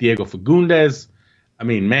Bunbury, Diego Fagundes. I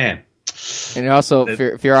mean, man. And also, if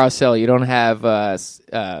you're Arcel, you don't have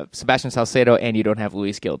Sebastian Salcedo and you don't have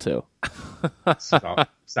Luis Gil, too.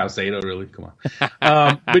 Salcedo, really? Come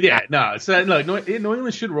on. But yeah, no. So look, New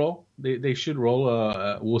England should roll. They should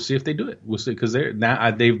roll. We'll see if they do it. We'll see, because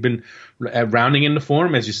they've been rounding into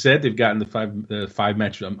form, as you said. They've gotten the five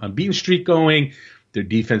match unbeaten streak going. Their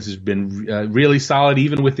defense has been really solid,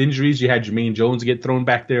 even with injuries. You had Jermaine Jones get thrown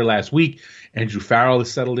back there last week. Andrew Farrell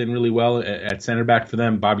has settled in really well at center back for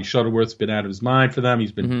them. Bobby Shuttleworth's been out of his mind for them.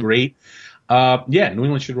 He's been great. New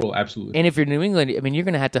England should roll, absolutely. And if you're New England, I mean, you're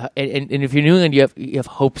going to have to. And if you're New England, you have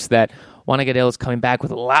hopes that Juan Agudelo is coming back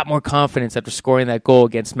with a lot more confidence after scoring that goal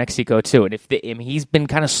against Mexico too. And he's been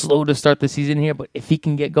kind of slow to start the season here, but if he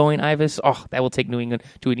can get going, Ivis, that will take New England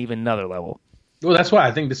to an even another level. Well, that's why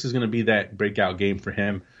I think this is going to be that breakout game for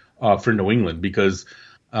him, for New England, because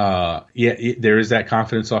there is that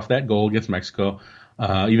confidence off that goal against Mexico.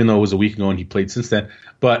 Even though it was a week ago and he played since then.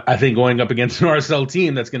 But I think going up against an RSL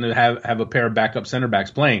team that's going to have a pair of backup center backs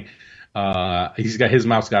playing, his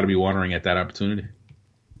mouth's got to be watering at that opportunity.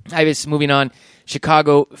 Ivis, moving on.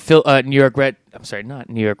 Chicago, not New York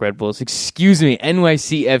Red Bulls. Excuse me,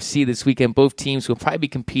 NYCFC this weekend. Both teams will probably be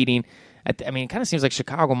competing. It kind of seems like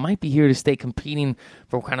Chicago might be here to stay competing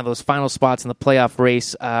for kind of those final spots in the playoff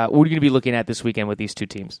race. What are you going to be looking at this weekend with these two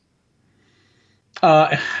teams?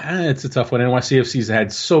 It's a tough one. NYCFC's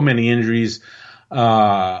had so many injuries.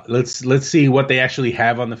 Let's see what they actually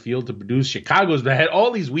have on the field to produce. Chicago's had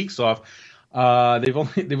all these weeks off. They've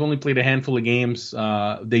only played a handful of games.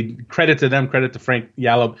 Credit to Frank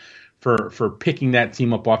Yallop for picking that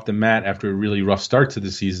team up off the mat after a really rough start to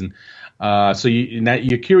the season. So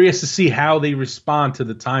you're curious to see how they respond to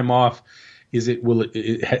the time off. Will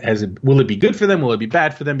it be good for them? Will it be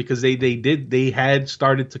bad for them? Because they had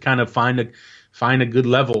started to kind of find a good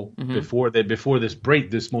level before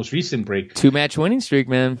this most recent break. 2-match winning streak,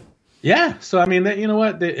 man. Yeah. So I mean, you know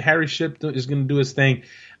what? Harry Shipp is going to do his thing.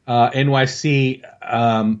 NYC,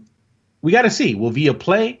 we got to see. Will Villa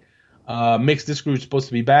play? Mixed this group's supposed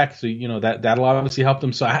to be back, so that'll obviously help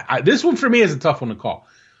them. So this one for me is a tough one to call,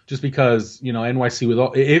 just because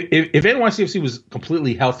NYC if NYCFC was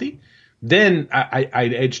completely healthy, then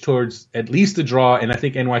I'd edge towards at least a draw, and I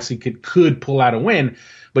think NYC could pull out a win.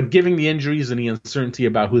 But given the injuries and the uncertainty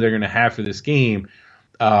about who they're going to have for this game,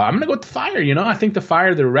 I'm going to go with the Fire. I think the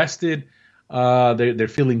Fire, they're rested. They're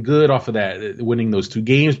feeling good off of that, winning those 2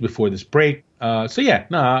 games before this break. I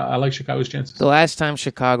like Chicago's chances. The last time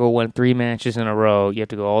Chicago won 3 matches in a row, you have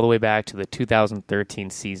to go all the way back to the 2013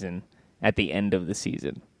 season at the end of the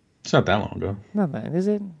season. It's not that long ago. Not that, is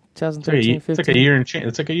it? 2013, 15? It's like a year and change.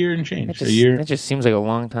 It's like a year and change. It just seems like a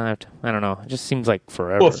long time. I don't know. It just seems like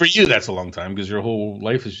forever. Well, for you, that's a long time because your whole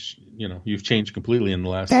life is, you've changed completely in the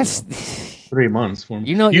last 3 months.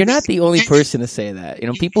 You're not the only person to say that.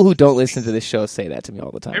 People who don't listen to this show say that to me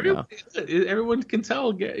all the time. Everyone can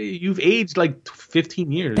tell you've aged like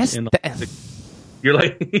 15 years. You're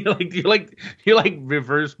like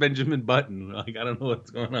reverse Benjamin Button. Like, I don't know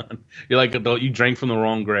what's going on. You're like you drank from the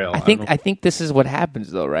wrong grail. I think this is what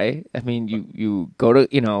happens though, right? I mean, you go to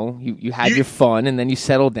you had your fun and then you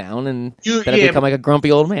settle down and then you become like a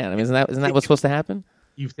grumpy old man. I mean, isn't that what's supposed to happen?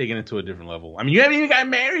 You've taken it to a different level. I mean, you haven't even got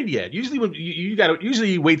married yet. Usually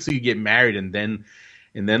you wait till you get married and then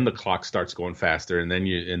the clock starts going faster and then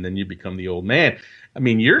you become the old man. I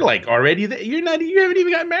mean, you're like already you haven't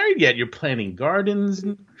even got married yet. You're planting gardens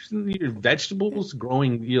and your vegetables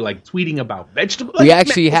growing. You're like tweeting about vegetables. We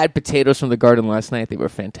actually had potatoes from the garden last night. They were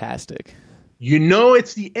fantastic.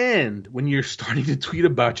 It's the end when you're starting to tweet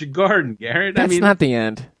about your garden, Garrett. That's not the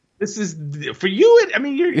end. This is for you. I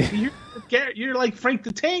mean, you're like Frank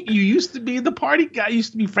the Tank. You used to be the party guy. You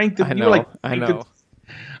used to be Frank the. I know.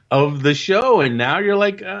 Of the show, and now you're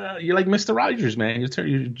like Mr. Rogers, man.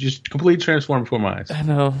 You're just completely transformed before my eyes. I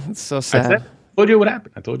know, it's so sad. I told you what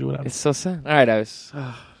happened. It's so sad. All right, it's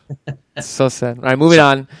so sad. All right, moving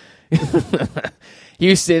on.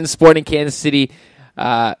 Houston, Sporting Kansas City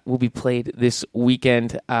will be played this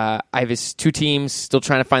weekend. Ivis, 2 teams still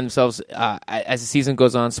trying to find themselves as the season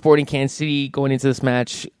goes on. Sporting Kansas City going into this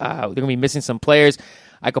match, they're going to be missing some players.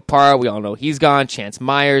 Ike Opara, we all know he's gone. Chance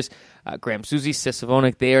Myers. Graham Suzy,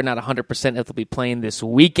 Sisavonik, they are not 100% if they'll be playing this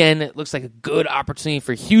weekend. It looks like a good opportunity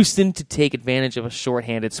for Houston to take advantage of a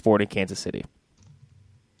shorthanded Sporting Kansas City.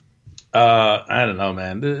 I don't know,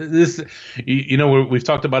 man. We've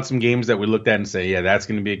talked about some games that we looked at and say, yeah, that's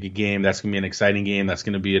going to be a good game. That's going to be an exciting game. That's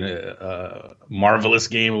going to be a marvelous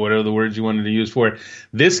game, or whatever the words you wanted to use for it.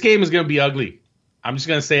 This game is going to be ugly. I'm just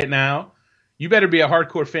going to say it now. You better be a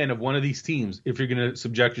hardcore fan of one of these teams if you're going to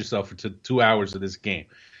subject yourself to 2 hours of this game.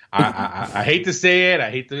 I hate to say it.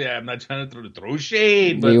 I'm not trying to throw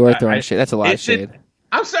shade. But you are throwing shade. That's a lot of shade.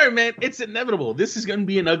 I'm sorry, man. It's inevitable. This is going to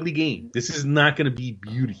be an ugly game. This is not going to be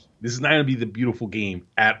beauty. This is not going to be the beautiful game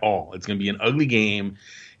at all. It's going to be an ugly game.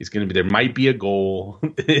 It's going to be. There might be a goal.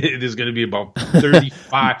 There's going to be about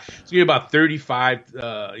 35. It's going to be about 35.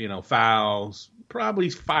 Fouls. Probably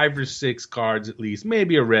 5 or 6 cards at least.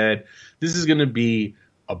 Maybe a red. This is going to be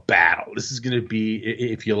a battle. This is going to be,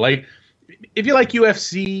 if you like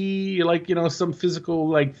UFC, you like, some physical,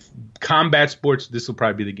 like, combat sports, this will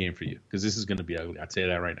probably be the game for you, because this is going to be ugly. I'd say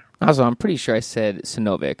that right now. Also, I'm pretty sure I said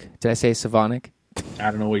Sinovic. Did I say Savonic?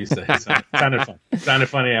 I don't know what you said. It sounded fun. It sounded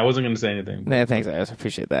funny. I wasn't going to say anything. Nah, thanks, I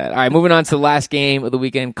appreciate that. All right, moving on to the last game of the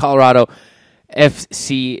weekend, Colorado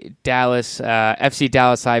FC Dallas. FC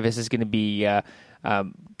Dallas Ibis is going to be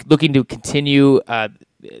looking to continue their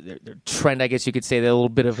trend, I guess you could say. They're a little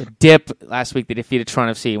bit of a dip. Last week they defeated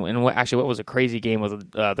Toronto FC, and what was a crazy game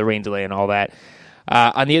with the rain delay and all that.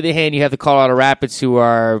 On the other hand, you have the Colorado Rapids, who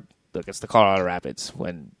are, look, it's the Colorado Rapids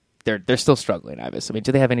when they're still struggling, Ibis. I mean,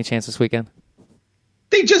 do they have any chance this weekend?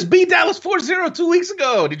 They just beat Dallas 4-0 2 weeks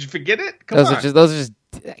ago. Did you forget it? Those are just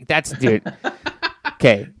that's, dude.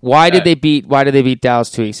 Okay, why did they beat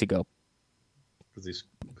Dallas 2 weeks ago? Because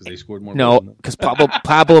they scored more. No, because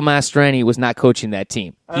Pablo Mastrani was not coaching that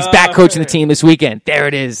team. He's back coaching the team this weekend. There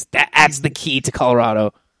it is. That's the key to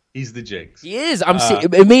Colorado. He's the jinx. He is.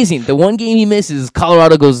 Amazing. The one game he misses,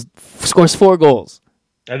 Colorado scores 4 goals.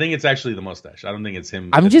 I think it's actually the mustache. I don't think it's him.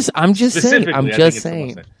 I'm just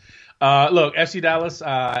saying. Look, FC Dallas,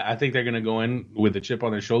 I think they're going to go in with a chip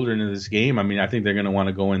on their shoulder into this game. I mean, I think they're going to want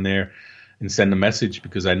to go in there and send a message,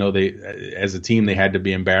 because I know they, as a team, they had to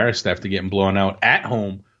be embarrassed after getting blown out at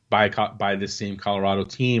home by this same Colorado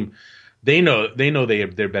team. They know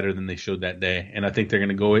they're better than they showed that day, and I think they're going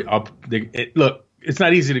to go up. Look, it's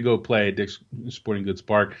not easy to go play at Dick's Sporting Goods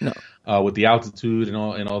Park with the altitude and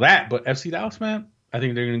all that. But FC Dallas, man, I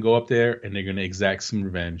think they're going to go up there and they're going to exact some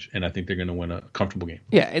revenge, and I think they're going to win a comfortable game.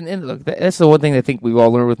 Yeah, and look, that's the one thing I think we've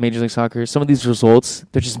all learned with Major League Soccer. Some of these results,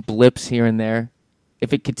 they're just blips here and there.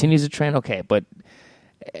 If it continues a trend, okay, but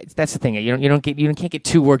that's the thing. You can't get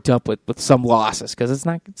too worked up with some losses, because it's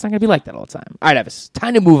not going to be like that all the time. All right, Evis,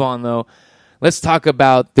 time to move on though. Let's talk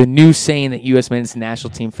about the new saying that U.S. men's national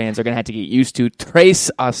team fans are going to have to get used to. Tres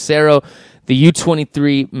Acero, the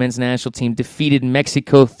U-23 men's national team, defeated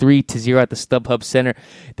Mexico 3-0 at the StubHub Center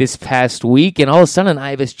this past week, and all of a sudden,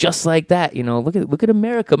 Ivis, just like that, look at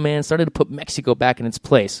America, man, started to put Mexico back in its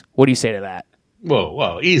place. What do you say to that?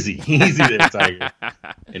 Whoa, easy there, Tiger.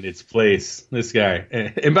 In its place, this guy.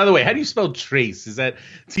 And by the way, how do you spell trace? Is that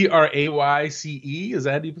Trayce? Is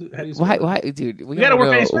that how you spell it? Why, dude? We gotta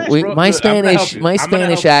work on Spanish, bro. My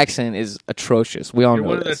Spanish accent is atrocious. We all know You're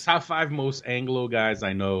one of the this. top 5 most Anglo guys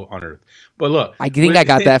I know on earth. But look, I think I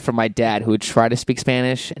got that from my dad, who would try to speak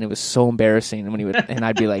Spanish, and it was so embarrassing when and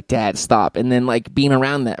I'd be like, "Dad, stop!" And then, like, being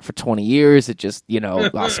around that for 20 years, it just,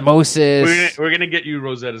 osmosis. We're gonna get you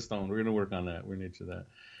Rosetta Stone. We're gonna work on that. We're gonna get you that.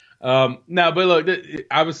 Now, but look,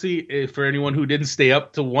 obviously, for anyone who didn't stay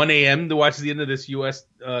up to 1 a.m. to watch the end of this U.S.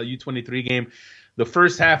 U-23 game, the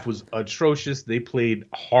first half was atrocious. They played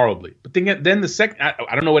horribly. But then the second,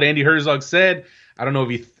 I don't know what Andy Herzog said. I don't know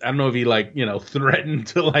if he like, threatened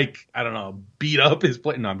to, like, I don't know, beat up his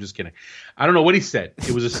play. No, I'm just kidding. I don't know what he said.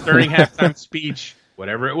 It was a stirring halftime speech,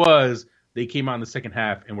 whatever it was. They came out in the second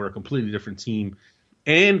half and were a completely different team.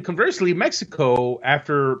 And conversely, Mexico,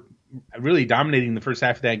 after really dominating the first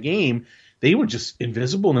half of that game, they were just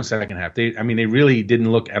invisible in the second half. They really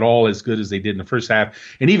didn't look at all as good as they did in the first half.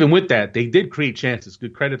 And even with that, they did create chances.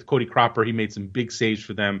 Good credit to Cody Cropper. He made some big saves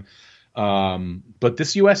for them. But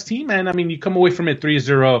this U.S. team, man, you come away from it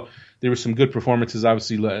 3-0. There were some good performances,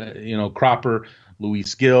 obviously, Cropper,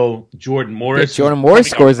 Luis Gill, Jordan Morris. Yeah, Jordan Morris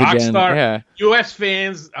scores again. Yeah. U.S.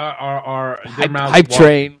 fans are hype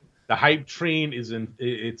train. The hype train is in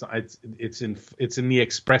the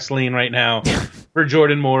express lane right now for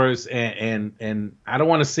Jordan Morris, and I don't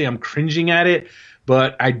want to say I'm cringing at it,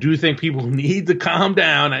 but I do think people need to calm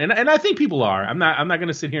down, and I think people are. I'm not going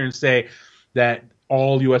to sit here and say that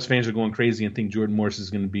all U.S. fans are going crazy and think Jordan Morris is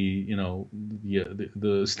going to be,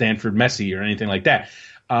 the Stanford Messi or anything like that.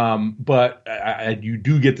 But you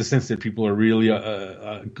do get the sense that people are really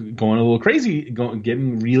going a little crazy,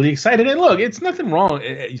 getting really excited. And look, it's nothing wrong.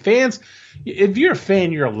 Fans, if you're a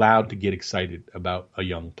fan, you're allowed to get excited about a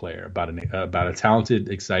young player, about a talented,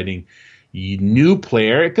 exciting new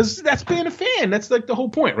player, because that's being a fan. That's like the whole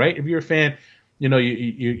point, right? If you're a fan,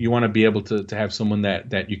 you want to be able to have someone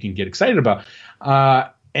that you can get excited about.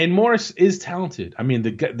 And Morris is talented. I mean,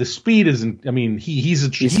 the speed isn't. I mean, he's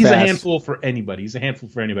a handful for anybody. He's a handful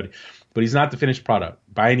for anybody, but he's not the finished product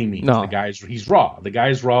by any means. No. He's raw. The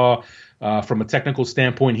guy's raw from a technical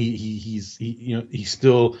standpoint. He's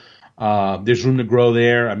still. There's room to grow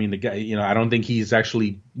there. I mean, the guy, I don't think he's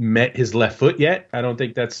actually met his left foot yet. I don't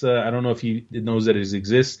think that's. I don't know if he knows that it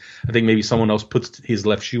exists. I think maybe someone else puts his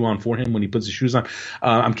left shoe on for him when he puts his shoes on.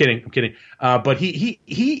 I'm kidding. But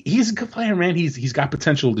he's a good player, man. He's got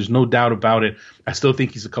potential. There's no doubt about it. I still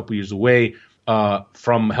think he's a couple years away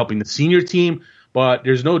from helping the senior team. But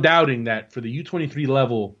there's no doubting that for the U-23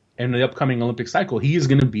 level and the upcoming Olympic cycle, he is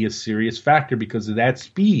going to be a serious factor because of that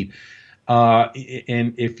speed.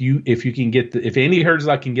 And if Andy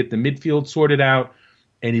Herzog can get the midfield sorted out,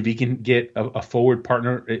 and if he can get a forward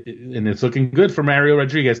partner, and it's looking good for Mario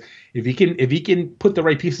Rodriguez, if he can put the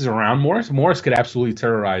right pieces around Morris could absolutely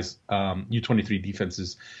terrorize U-23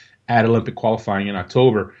 defenses at Olympic qualifying in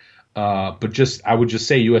October. But I would just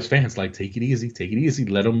say, U.S. fans, take it easy,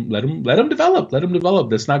 let him develop.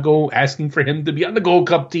 Let's not go asking for him to be on the Gold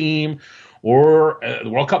Cup team or the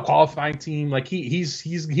World Cup qualifying team. He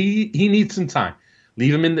needs some time.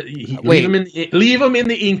 Leave him in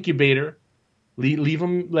the incubator. Leave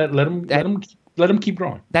him. Let him keep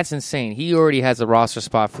growing. That's insane. He already has a roster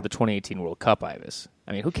spot for the 2018 World Cup, Ivis.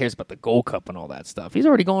 I mean, who cares about the Gold Cup and all that stuff? He's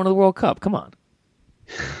already going to the World Cup. Come on.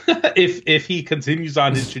 If he continues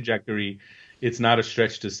on his trajectory, it's not a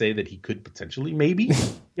stretch to say that he could potentially maybe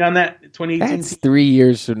be on that 2018 That's 3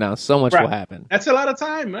 years from now. So much right. will happen. That's a lot of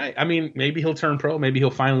time, right? I mean, maybe he'll turn pro. Maybe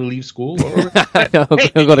he'll finally leave school. Or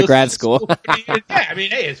he'll go to grad school. Yeah, I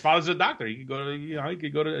mean, his father's a doctor. He could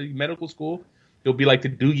go to medical school. He'll be like the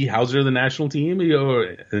Doogie Howser of the national team.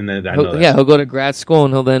 He'll go to grad school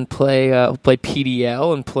and he'll then play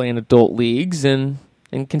PDL and play in adult leagues and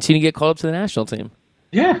continue to get called up to the national team.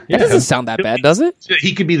 Yeah. That doesn't sound that bad, does it?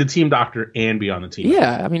 He could be the team doctor and be on the team.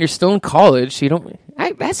 Yeah, I mean, you're still in college. So you don't.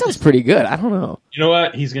 That sounds pretty good. I don't know. You know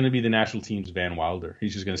what? He's going to be the national team's Van Wilder.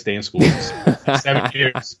 He's just going to stay in school 7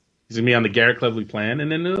 years. He's going to be on the Garrett Cleverly plan,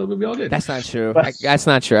 and then it'll be all good. That's not true. That's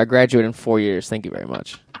not true. I graduated in 4 years. Thank you very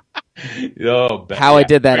much. I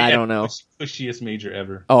did that, I don't know. Cushiest major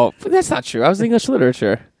ever. Oh, that's not true. I was English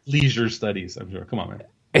literature. Leisure studies, I'm sure. Come on, man.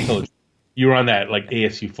 I told you. You were on that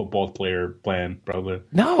ASU football player plan, probably.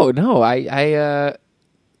 No. I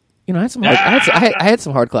had some hard, I had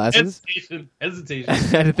some hard classes. Hesitation. I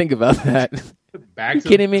had to think about that. Are you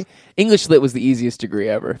kidding me? English lit was the easiest degree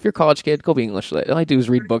ever. If you're a college kid, go be English lit. All I do is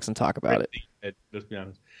read books and talk about it. Let's be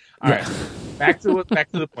honest. All right, back to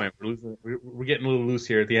the point. We're getting a little loose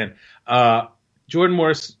here at the end. Jordan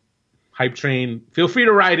Morris, hype train. Feel free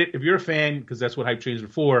to ride it if you're a fan, because that's what hype trains are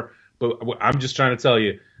for. But I'm just trying to tell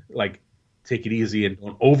you, take it easy and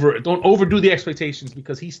don't overdo the expectations,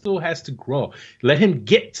 because he still has to grow. Let him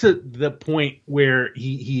get to the point where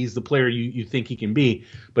he's the player you think he can be,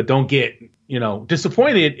 but don't get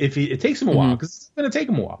disappointed if it takes him a while, because it's going to take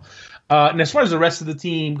him a while. And as far as the rest of the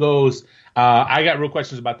team goes, I got real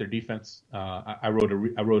questions about their defense. I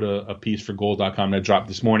wrote a piece for Goal.com that dropped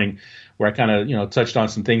this morning, where I kind of touched on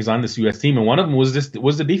some things on this U.S. team, and one of them was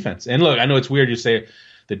the defense. And look, I know it's weird to say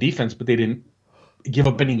the defense, but they didn't give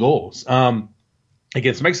up any goals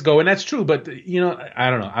against Mexico, and that's true. But I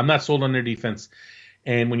don't know. I'm not sold on their defense.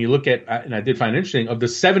 And when you look at, and I did find it interesting, of the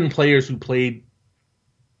 7 players who played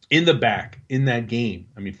in the back in that game,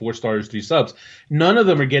 4 starters, 3 subs, none of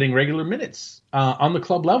them are getting regular minutes on the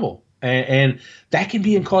club level, and that can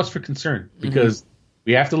be a cause for concern, because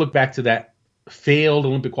we have to look back to that failed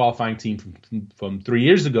Olympic qualifying team from 3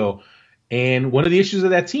 years ago. And one of the issues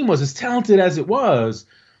of that team was, as talented as it was,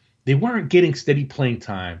 they weren't getting steady playing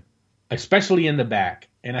time, especially in the back.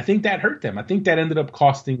 And I think that hurt them. I think that ended up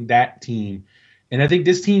costing that team. And I think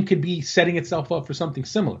this team could be setting itself up for something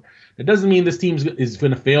similar. That doesn't mean this team is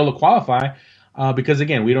going to fail to qualify, because,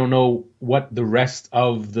 again, we don't know what the rest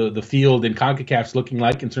of the field in CONCACAF is looking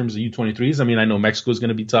like in terms of U-23s. I know Mexico is going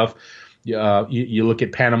to be tough. You look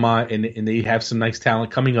at Panama, and they have some nice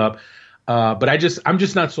talent coming up. But I'm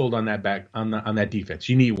just not sold on that on that defense.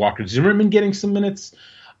 You need Walker Zimmerman getting some minutes.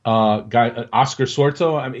 Oscar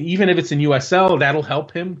Sorto, even if it's in USL, that'll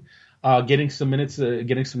help him getting some minutes,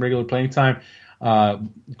 getting some regular playing time.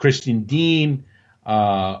 Christian Dean,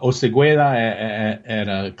 Osegueda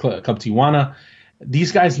at Club Tijuana.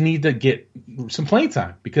 These guys need to get some playing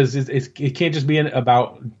time because it can't just be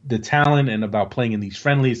about the talent and about playing in these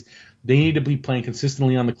friendlies. They need to be playing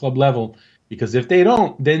consistently on the club level because if they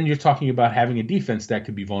don't, then you're talking about having a defense that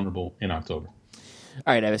could be vulnerable in October.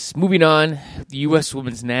 All right, Ives, moving on. The U.S.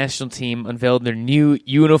 women's national team unveiled their new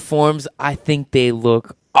uniforms. I think they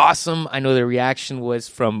look awesome. I know the reaction was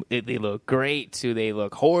from they look great to they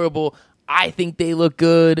look horrible. I think they look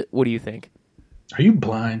good. What do you think? Are you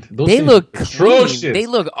blind? They look clean. They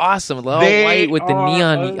look awesome. All white with the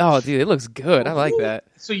neon. Oh, dude, it looks good. I like that.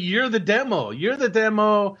 So you're the demo. You're the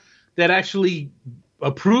demo that actually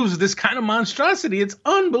approves this kind of monstrosity. It's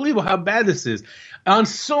unbelievable how bad this is on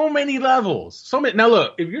so many levels. Now,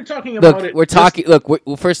 look, if you're talking about it, we're talking. Look,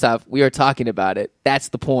 first off, we are talking about it. That's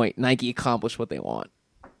the point. Nike accomplished what they want.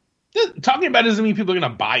 Talking about it doesn't mean people are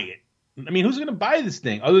going to buy it. I mean, who's going to buy this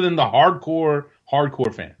thing other than the hardcore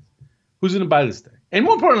fans? Who's going to buy this thing? And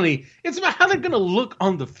more importantly, it's about how they're going to look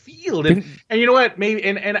on the field. And you know what? Maybe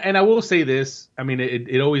and I will say this. I mean,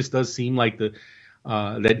 it always does seem like that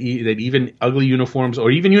even ugly uniforms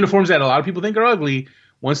or even uniforms that a lot of people think are ugly,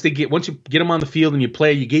 once you get them on the field and you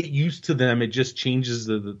play, you get used to them. It just changes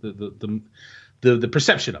the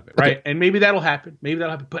perception of it, right? Okay. And maybe that'll happen.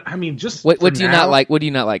 But I mean, just what do you not like? What do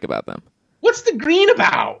you not like about them? What's the green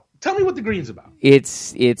about? Tell me what the green's about.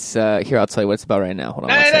 It's here. I'll tell you what it's about right now. Hold on.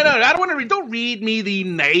 No. I don't want to read. Don't read me the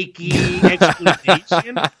Nike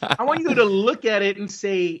explanation. I want you to look at it and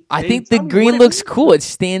say. I think the green looks cool. It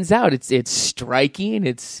stands out. It's striking.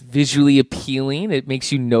 It's visually appealing. It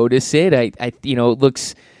makes you notice it. It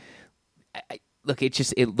looks. Look,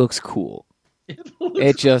 it looks cool.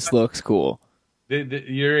 It just looks cool.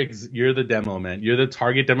 You're the demo, man. You're the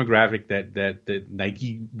target demographic that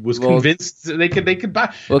Nike was convinced they could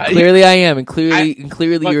buy. Well, clearly I am, and clearly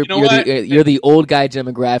you're the old guy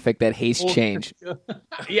demographic that hates change.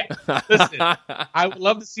 Yeah, listen, I would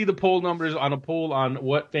love to see the poll numbers on a poll on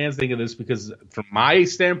what fans think of this because from my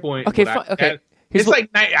standpoint, okay, here's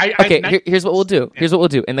what we'll do. Here's what we'll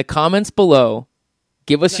do in the comments below.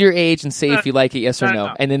 Give us your age and say if you like it, yes or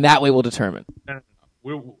no, and then that way we'll determine.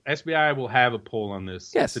 SBI will have a poll on this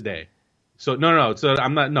today. So no. So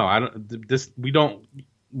I'm not. No, I don't. We don't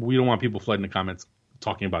want people flooding the comments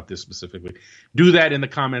talking about this specifically. Do that in the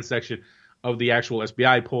comment section of the actual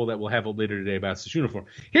SBI poll that we'll have later today about this uniform.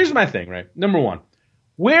 Here's my thing, right? Number one,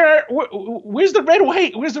 where's the red,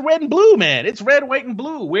 white? Where's the red and blue, man? It's red, white, and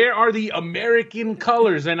blue. Where are the American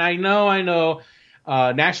colors? And I know.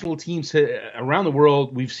 National teams around the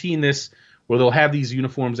world, we've seen this. Where they'll have these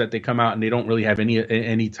uniforms that they come out and they don't really have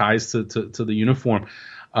any ties to the uniform.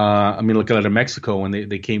 I mean, look at it in Mexico when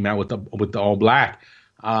they came out with the all black.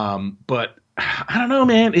 But I don't know,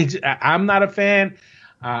 man. I'm not a fan.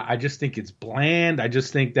 I just think it's bland. I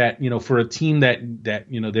just think that for a team that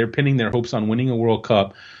they're pinning their hopes on winning a World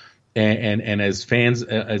Cup, and as fans,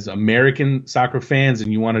 as American soccer fans, and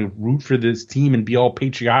you want to root for this team and be all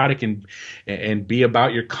patriotic and be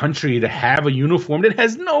about your country, to have a uniform that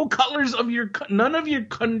has no colors of none of your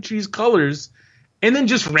country's colors, and then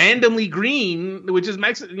just randomly green, which is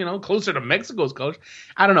closer to Mexico's colors.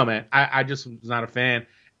 I don't know, man. I just was not a fan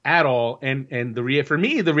at all. And for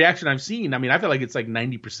me, the reaction I've seen, I mean, I feel like it's like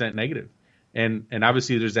 90% negative, and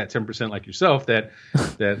obviously there's that 10% like yourself that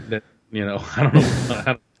I don't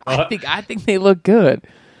know. I think they look good.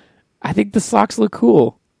 I think the socks look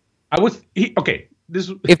cool. Okay.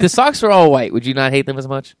 If the socks were all white, would you not hate them as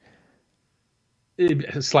much?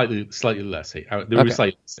 Slightly less hate. They would be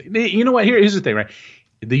slightly less hate. You know what? Here's the thing, right?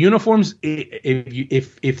 The uniforms,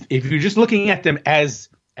 if you're just looking at them as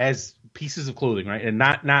pieces of clothing, right, and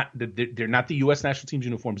they're not the U.S. national team's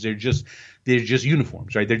uniforms. They're just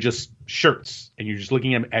uniforms, right? They're just shirts, and you're just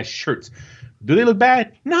looking at them as shirts. Do they look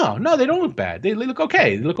bad? No, they don't look bad. They look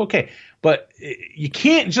okay. But you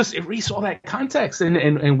can't just erase all that context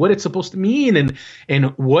and what it's supposed to mean and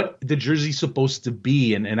what the jersey's supposed to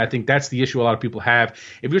be. And I think that's the issue a lot of people have.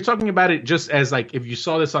 If you're talking about it just as like if you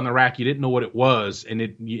saw this on the rack, you didn't know what it was, and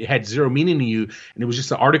it had zero meaning to you, and it was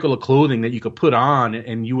just an article of clothing that you could put on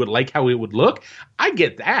and you would like how it would look, I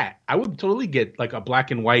get that. I would totally get like a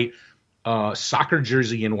black and white soccer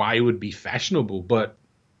jersey and why it would be fashionable. But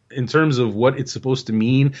in terms of what it's supposed to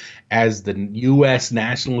mean as the U.S.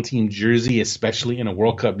 national team jersey, especially in a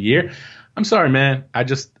World Cup year, I'm sorry, man. I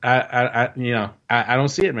don't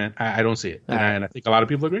see it, man. I don't see it, and I think a lot of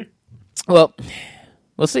people agree. Well,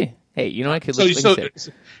 we'll see. Hey, I could. I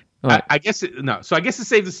guess it's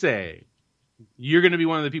safe to say you're going to be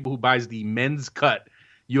one of the people who buys the men's cut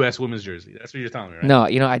U.S. women's jersey. That's what you're telling me, right? No,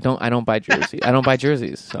 I don't buy jerseys. I don't buy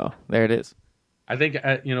jerseys. So there it is. I think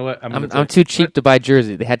you know what I'm too cheap to buy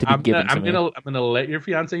jersey. They had to be given to me. I'm gonna let your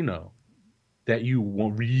fiance know that you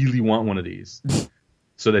really want one of these,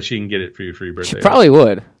 so that she can get it for your birthday. She probably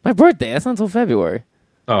would. My birthday. That's not until February.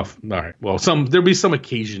 Oh, all right. Well, there'll be some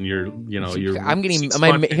occasion I'm getting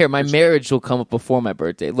my marriage will come up before my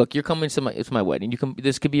birthday. Look, you're coming to my wedding.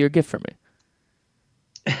 This could be your gift for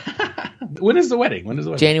me. When is the wedding?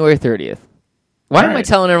 January 30th. Why am I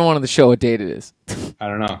telling everyone on the show what date it is? I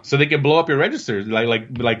don't know. So they can blow up your registers like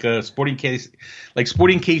Sporting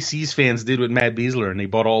KC's fans did with Matt Beasler, and they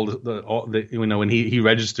bought all the when he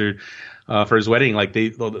registered for his wedding. Like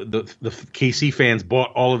the KC fans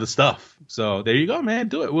bought all of the stuff. So there you go, man.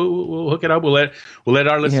 Do it. We'll hook it up. We'll let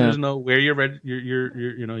our listeners know where your I'm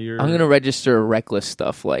gonna register reckless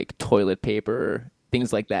stuff like toilet paper,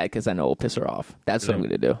 things like that, because I know it'll piss her off. That's what I'm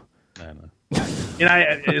gonna do. I know.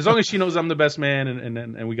 As long as she knows I'm the best man,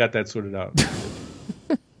 and we got that sorted out.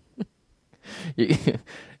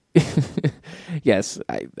 Yes,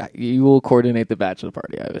 you will coordinate the bachelor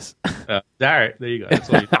party, Ivis. All right, there you go. That's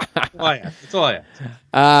all I have.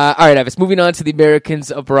 All right, Ivis. Moving on to the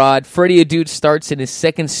Americans abroad. Freddie Adu starts in his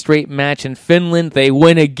second straight match in Finland. They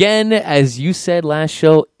win again, as you said last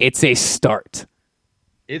show. It's a start.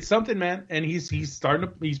 It's something, man. And he's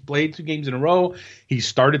played 2 games in a row. He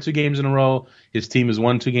started 2 games in a row. His team has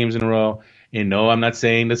won 2 games in a row. And no, I'm not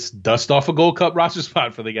saying let's dust off a Gold Cup roster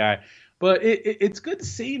spot for the guy, but it's good to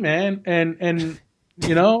see, man. And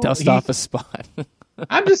dust off a spot.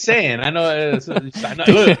 I'm just saying. I know.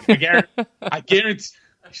 Look, I guarantee.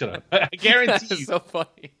 Shut up. I guarantee you. So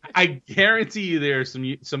funny. I guarantee you there are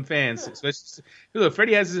some fans. Especially, look,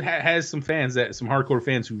 Freddie has some fans, some hardcore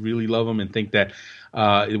fans who really love him and think that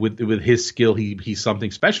with his skill he's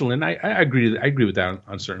something special. And I agree with that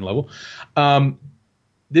on a certain level.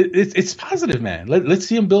 It's positive, man. Let's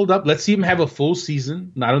see him build up. Let's see him have a full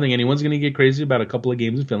season. I don't think anyone's going to get crazy about a couple of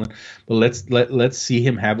games in Finland, but let's see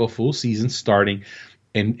him have a full season starting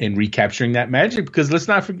and recapturing that magic, because let's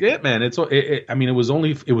not forget, man. It was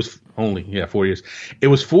only 4 years. It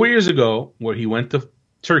was 4 years ago where he went to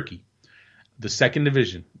Turkey, the second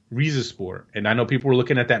division, Rizespor, and I know people were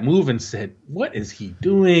looking at that move and said, "What is he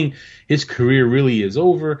doing? His career really is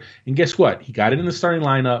over." And guess what? He got it in the starting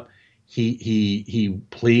lineup. He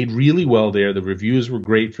played really well there. The reviews were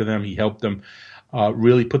great for them. He helped them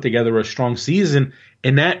really put together a strong season,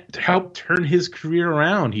 and that helped turn his career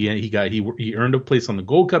around. He earned a place on the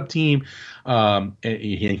Gold Cup team. And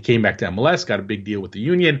he came back to MLS, got a big deal with the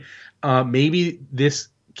Union. Maybe this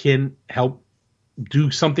can help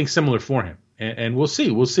do something similar for him, and we'll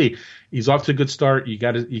see. We'll see. He's off to a good start. You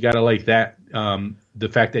gotta like that. The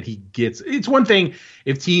fact that it's one thing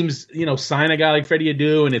if teams, sign a guy like Freddie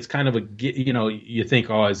Adu and it's kind of you think,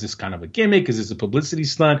 oh, is this kind of a gimmick? Is this a publicity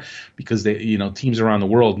stunt? Because teams around the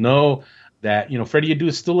world know that, Freddie Adu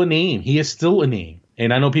is still a name. He is still a name.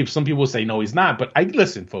 And I know some people will say, no, he's not. But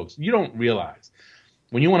listen, folks, you don't realize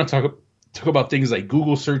when you want to talk about things like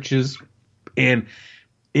Google searches and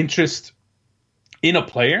interest in a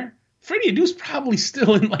player, Freddie Adu's probably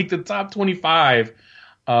still in like the top 25.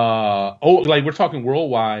 We're talking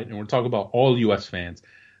worldwide, and we're talking about all U.S. fans.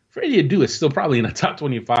 Freddie Adu is still probably in the top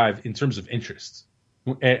 25 in terms of interest,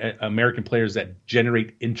 American players that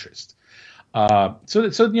generate interest.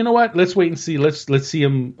 So you know what? Let's wait and see. Let's see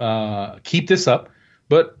him keep this up.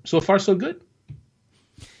 But so far, so good.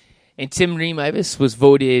 And Tim Ream, Ivis, was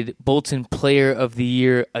voted Bolton Player of the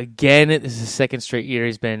Year again. This is the second straight year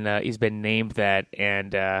he's been named that,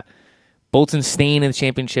 and Bolton's staying in the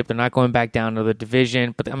championship. They're not going back down to the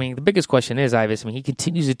division. But, the biggest question is, Ivis, he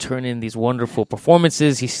continues to turn in these wonderful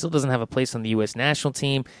performances. He still doesn't have a place on the U.S. national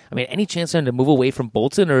team. Any chance for him to move away from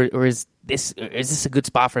Bolton, or is this a good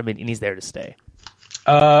spot for him and he's there to stay?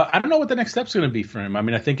 I don't know what the next step's going to be for him.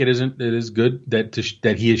 I think it is good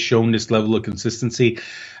that he has shown this level of consistency.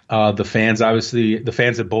 The fans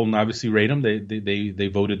at Bolton obviously rate him. They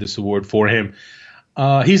voted this award for him.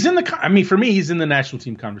 He's in for me, he's in the national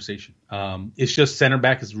team conversation. It's just center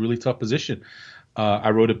back is a really tough position. I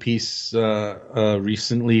wrote a piece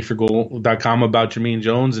recently for Goal.com about Jermaine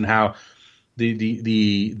Jones and how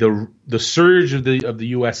the surge of the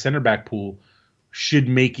U.S. center back pool should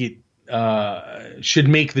make the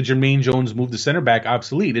Jermaine Jones move to center back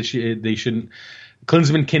obsolete. They shouldn't.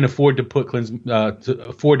 Klinsmann can afford to put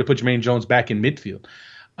Jermaine Jones back in midfield.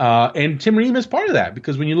 And Tim Ream is part of that,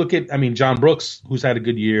 because when you look at, John Brooks, who's had a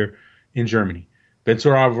good year in Germany,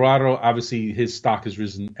 Ventura Alvarado, obviously his stock has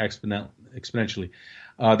risen exponentially.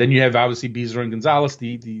 Then you have obviously Beasler and Gonzalez,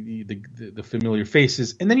 the familiar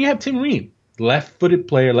faces, and then you have Tim Ream, left-footed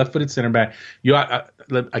player, left-footed center back.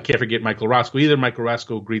 I can't forget Michael Roscoe either. Michael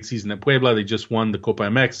Roscoe, great season at Puebla. They just won the Copa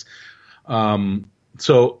MX.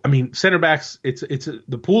 So I mean, center backs,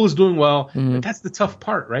 the pool is doing well. But that's the tough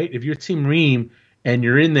part, right? If you're Team Ream and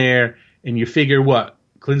you're in there and you figure what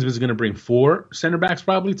Klinsmann's going to bring 4 center backs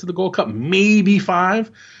probably to the Gold Cup, maybe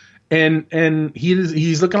 5. And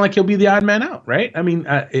he's looking like he'll be the odd man out, right? I mean,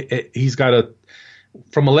 he's got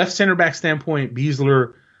from a left center back standpoint,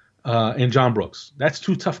 Beasler and John Brooks. That's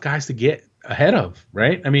 2 tough guys to get ahead of,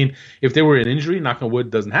 right? I mean, if there were an injury, knock on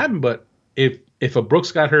wood, doesn't happen. But if a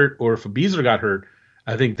Brooks got hurt or if a Beasler got hurt,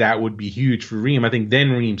 I think that would be huge for Ream. I think then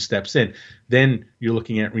Ream steps in. Then you're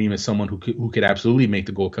looking at Ream as someone who could absolutely make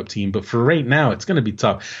the Gold Cup team. But for right now, it's going to be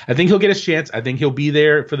tough. I think he'll get his chance. I think he'll be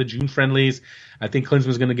there for the June friendlies. I think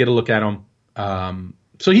Klinsmann's going to get a look at him.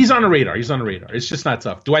 So he's on the radar. It's just not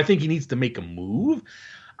tough. Do I think he needs to make a move?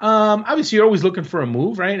 Obviously, you're always looking for a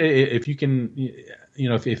move, right? If you can,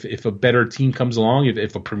 if a better team comes along,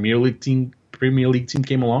 if a Premier League team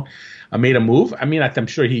came along, made a move. I mean, I'm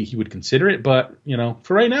sure he would consider it, but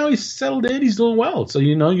for right now, he's settled in. He's doing well. So I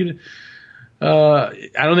don't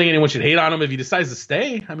think anyone should hate on him if he decides to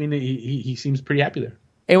stay. I mean, he seems pretty happy there.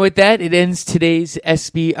 And with that, it ends today's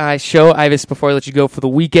SBI show. Ivis, before I let you go for the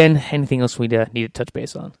weekend, anything else we need to touch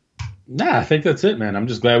base on? Nah, I think that's it, man. I'm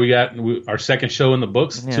just glad we got our second show in the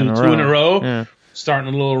books, two in a row. Yeah. Starting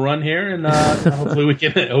a little run here, and hopefully we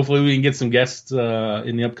can get some guests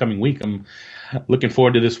in the upcoming week. I'm looking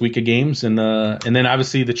forward to this week of games, and then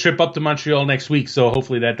obviously the trip up to Montreal next week. So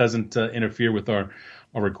hopefully that doesn't interfere with our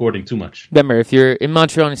recording too much. Remember, if you're in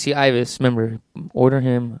Montreal and you see Ivis, remember, order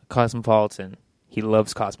him Cosmopolitan. He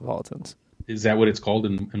loves Cosmopolitans. Is that what it's called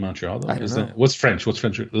in Montreal, though? I don't know. What's French?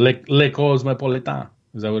 Le Cosmopolitan.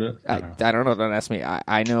 Is that what it is? I don't know. Don't ask me.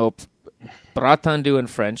 I know Bratandu in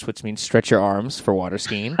French, which means stretch your arms for water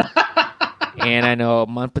skiing. And I know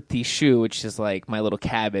Mon Petit Chou, which is like my little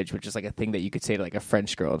cabbage, which is like a thing that you could say to like a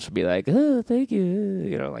French girl, and she'll be like, "Oh, thank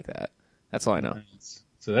you," like that. That's all I know.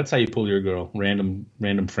 So that's how you pull your girl.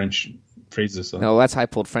 Random French phrases. So. No, that's how I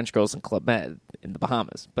pulled French girls in Club Med in the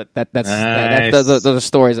Bahamas. But that's nice. Those are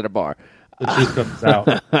stories at a bar. The truth comes out.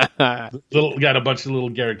 Got a bunch of little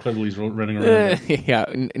Garrett Cleverleys running around. Yeah,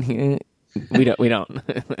 we don't.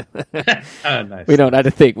 Nice. We don't. I had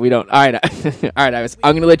to think. We don't. All right, Ivis.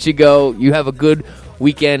 I'm gonna let you go. You have a good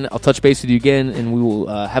weekend. I'll touch base with you again, and we will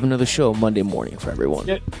have another show Monday morning for everyone.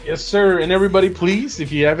 Yes, sir. And everybody, please, if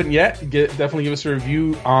you haven't yet, definitely give us a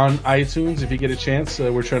review on iTunes if you get a chance.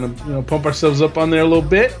 We're trying to pump ourselves up on there a little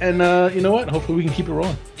bit, and you know what? Hopefully, we can keep it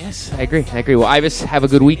rolling. Yes, I agree. Well, Ivis, have a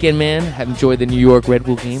good weekend, man. Have enjoyed the New York Red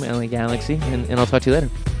Bull game, LA Galaxy, and I'll talk to you later.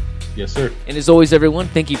 Yes, sir. And as always, everyone,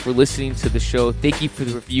 thank you for listening to the show. Thank you for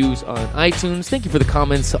the reviews on iTunes. Thank you for the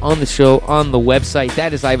comments on the show on the website.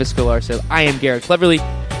 That is Ivis Galarcel. I am Garrett Cleverly.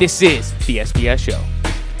 This is the SBI Show.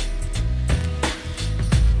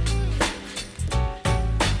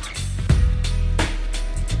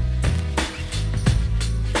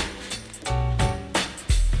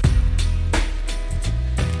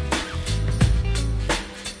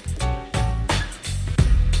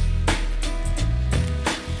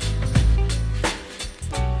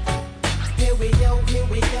 Here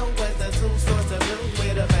we go, with the two sorts of blue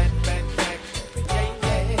with a back.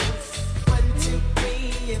 1, 2,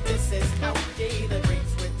 3, and this is how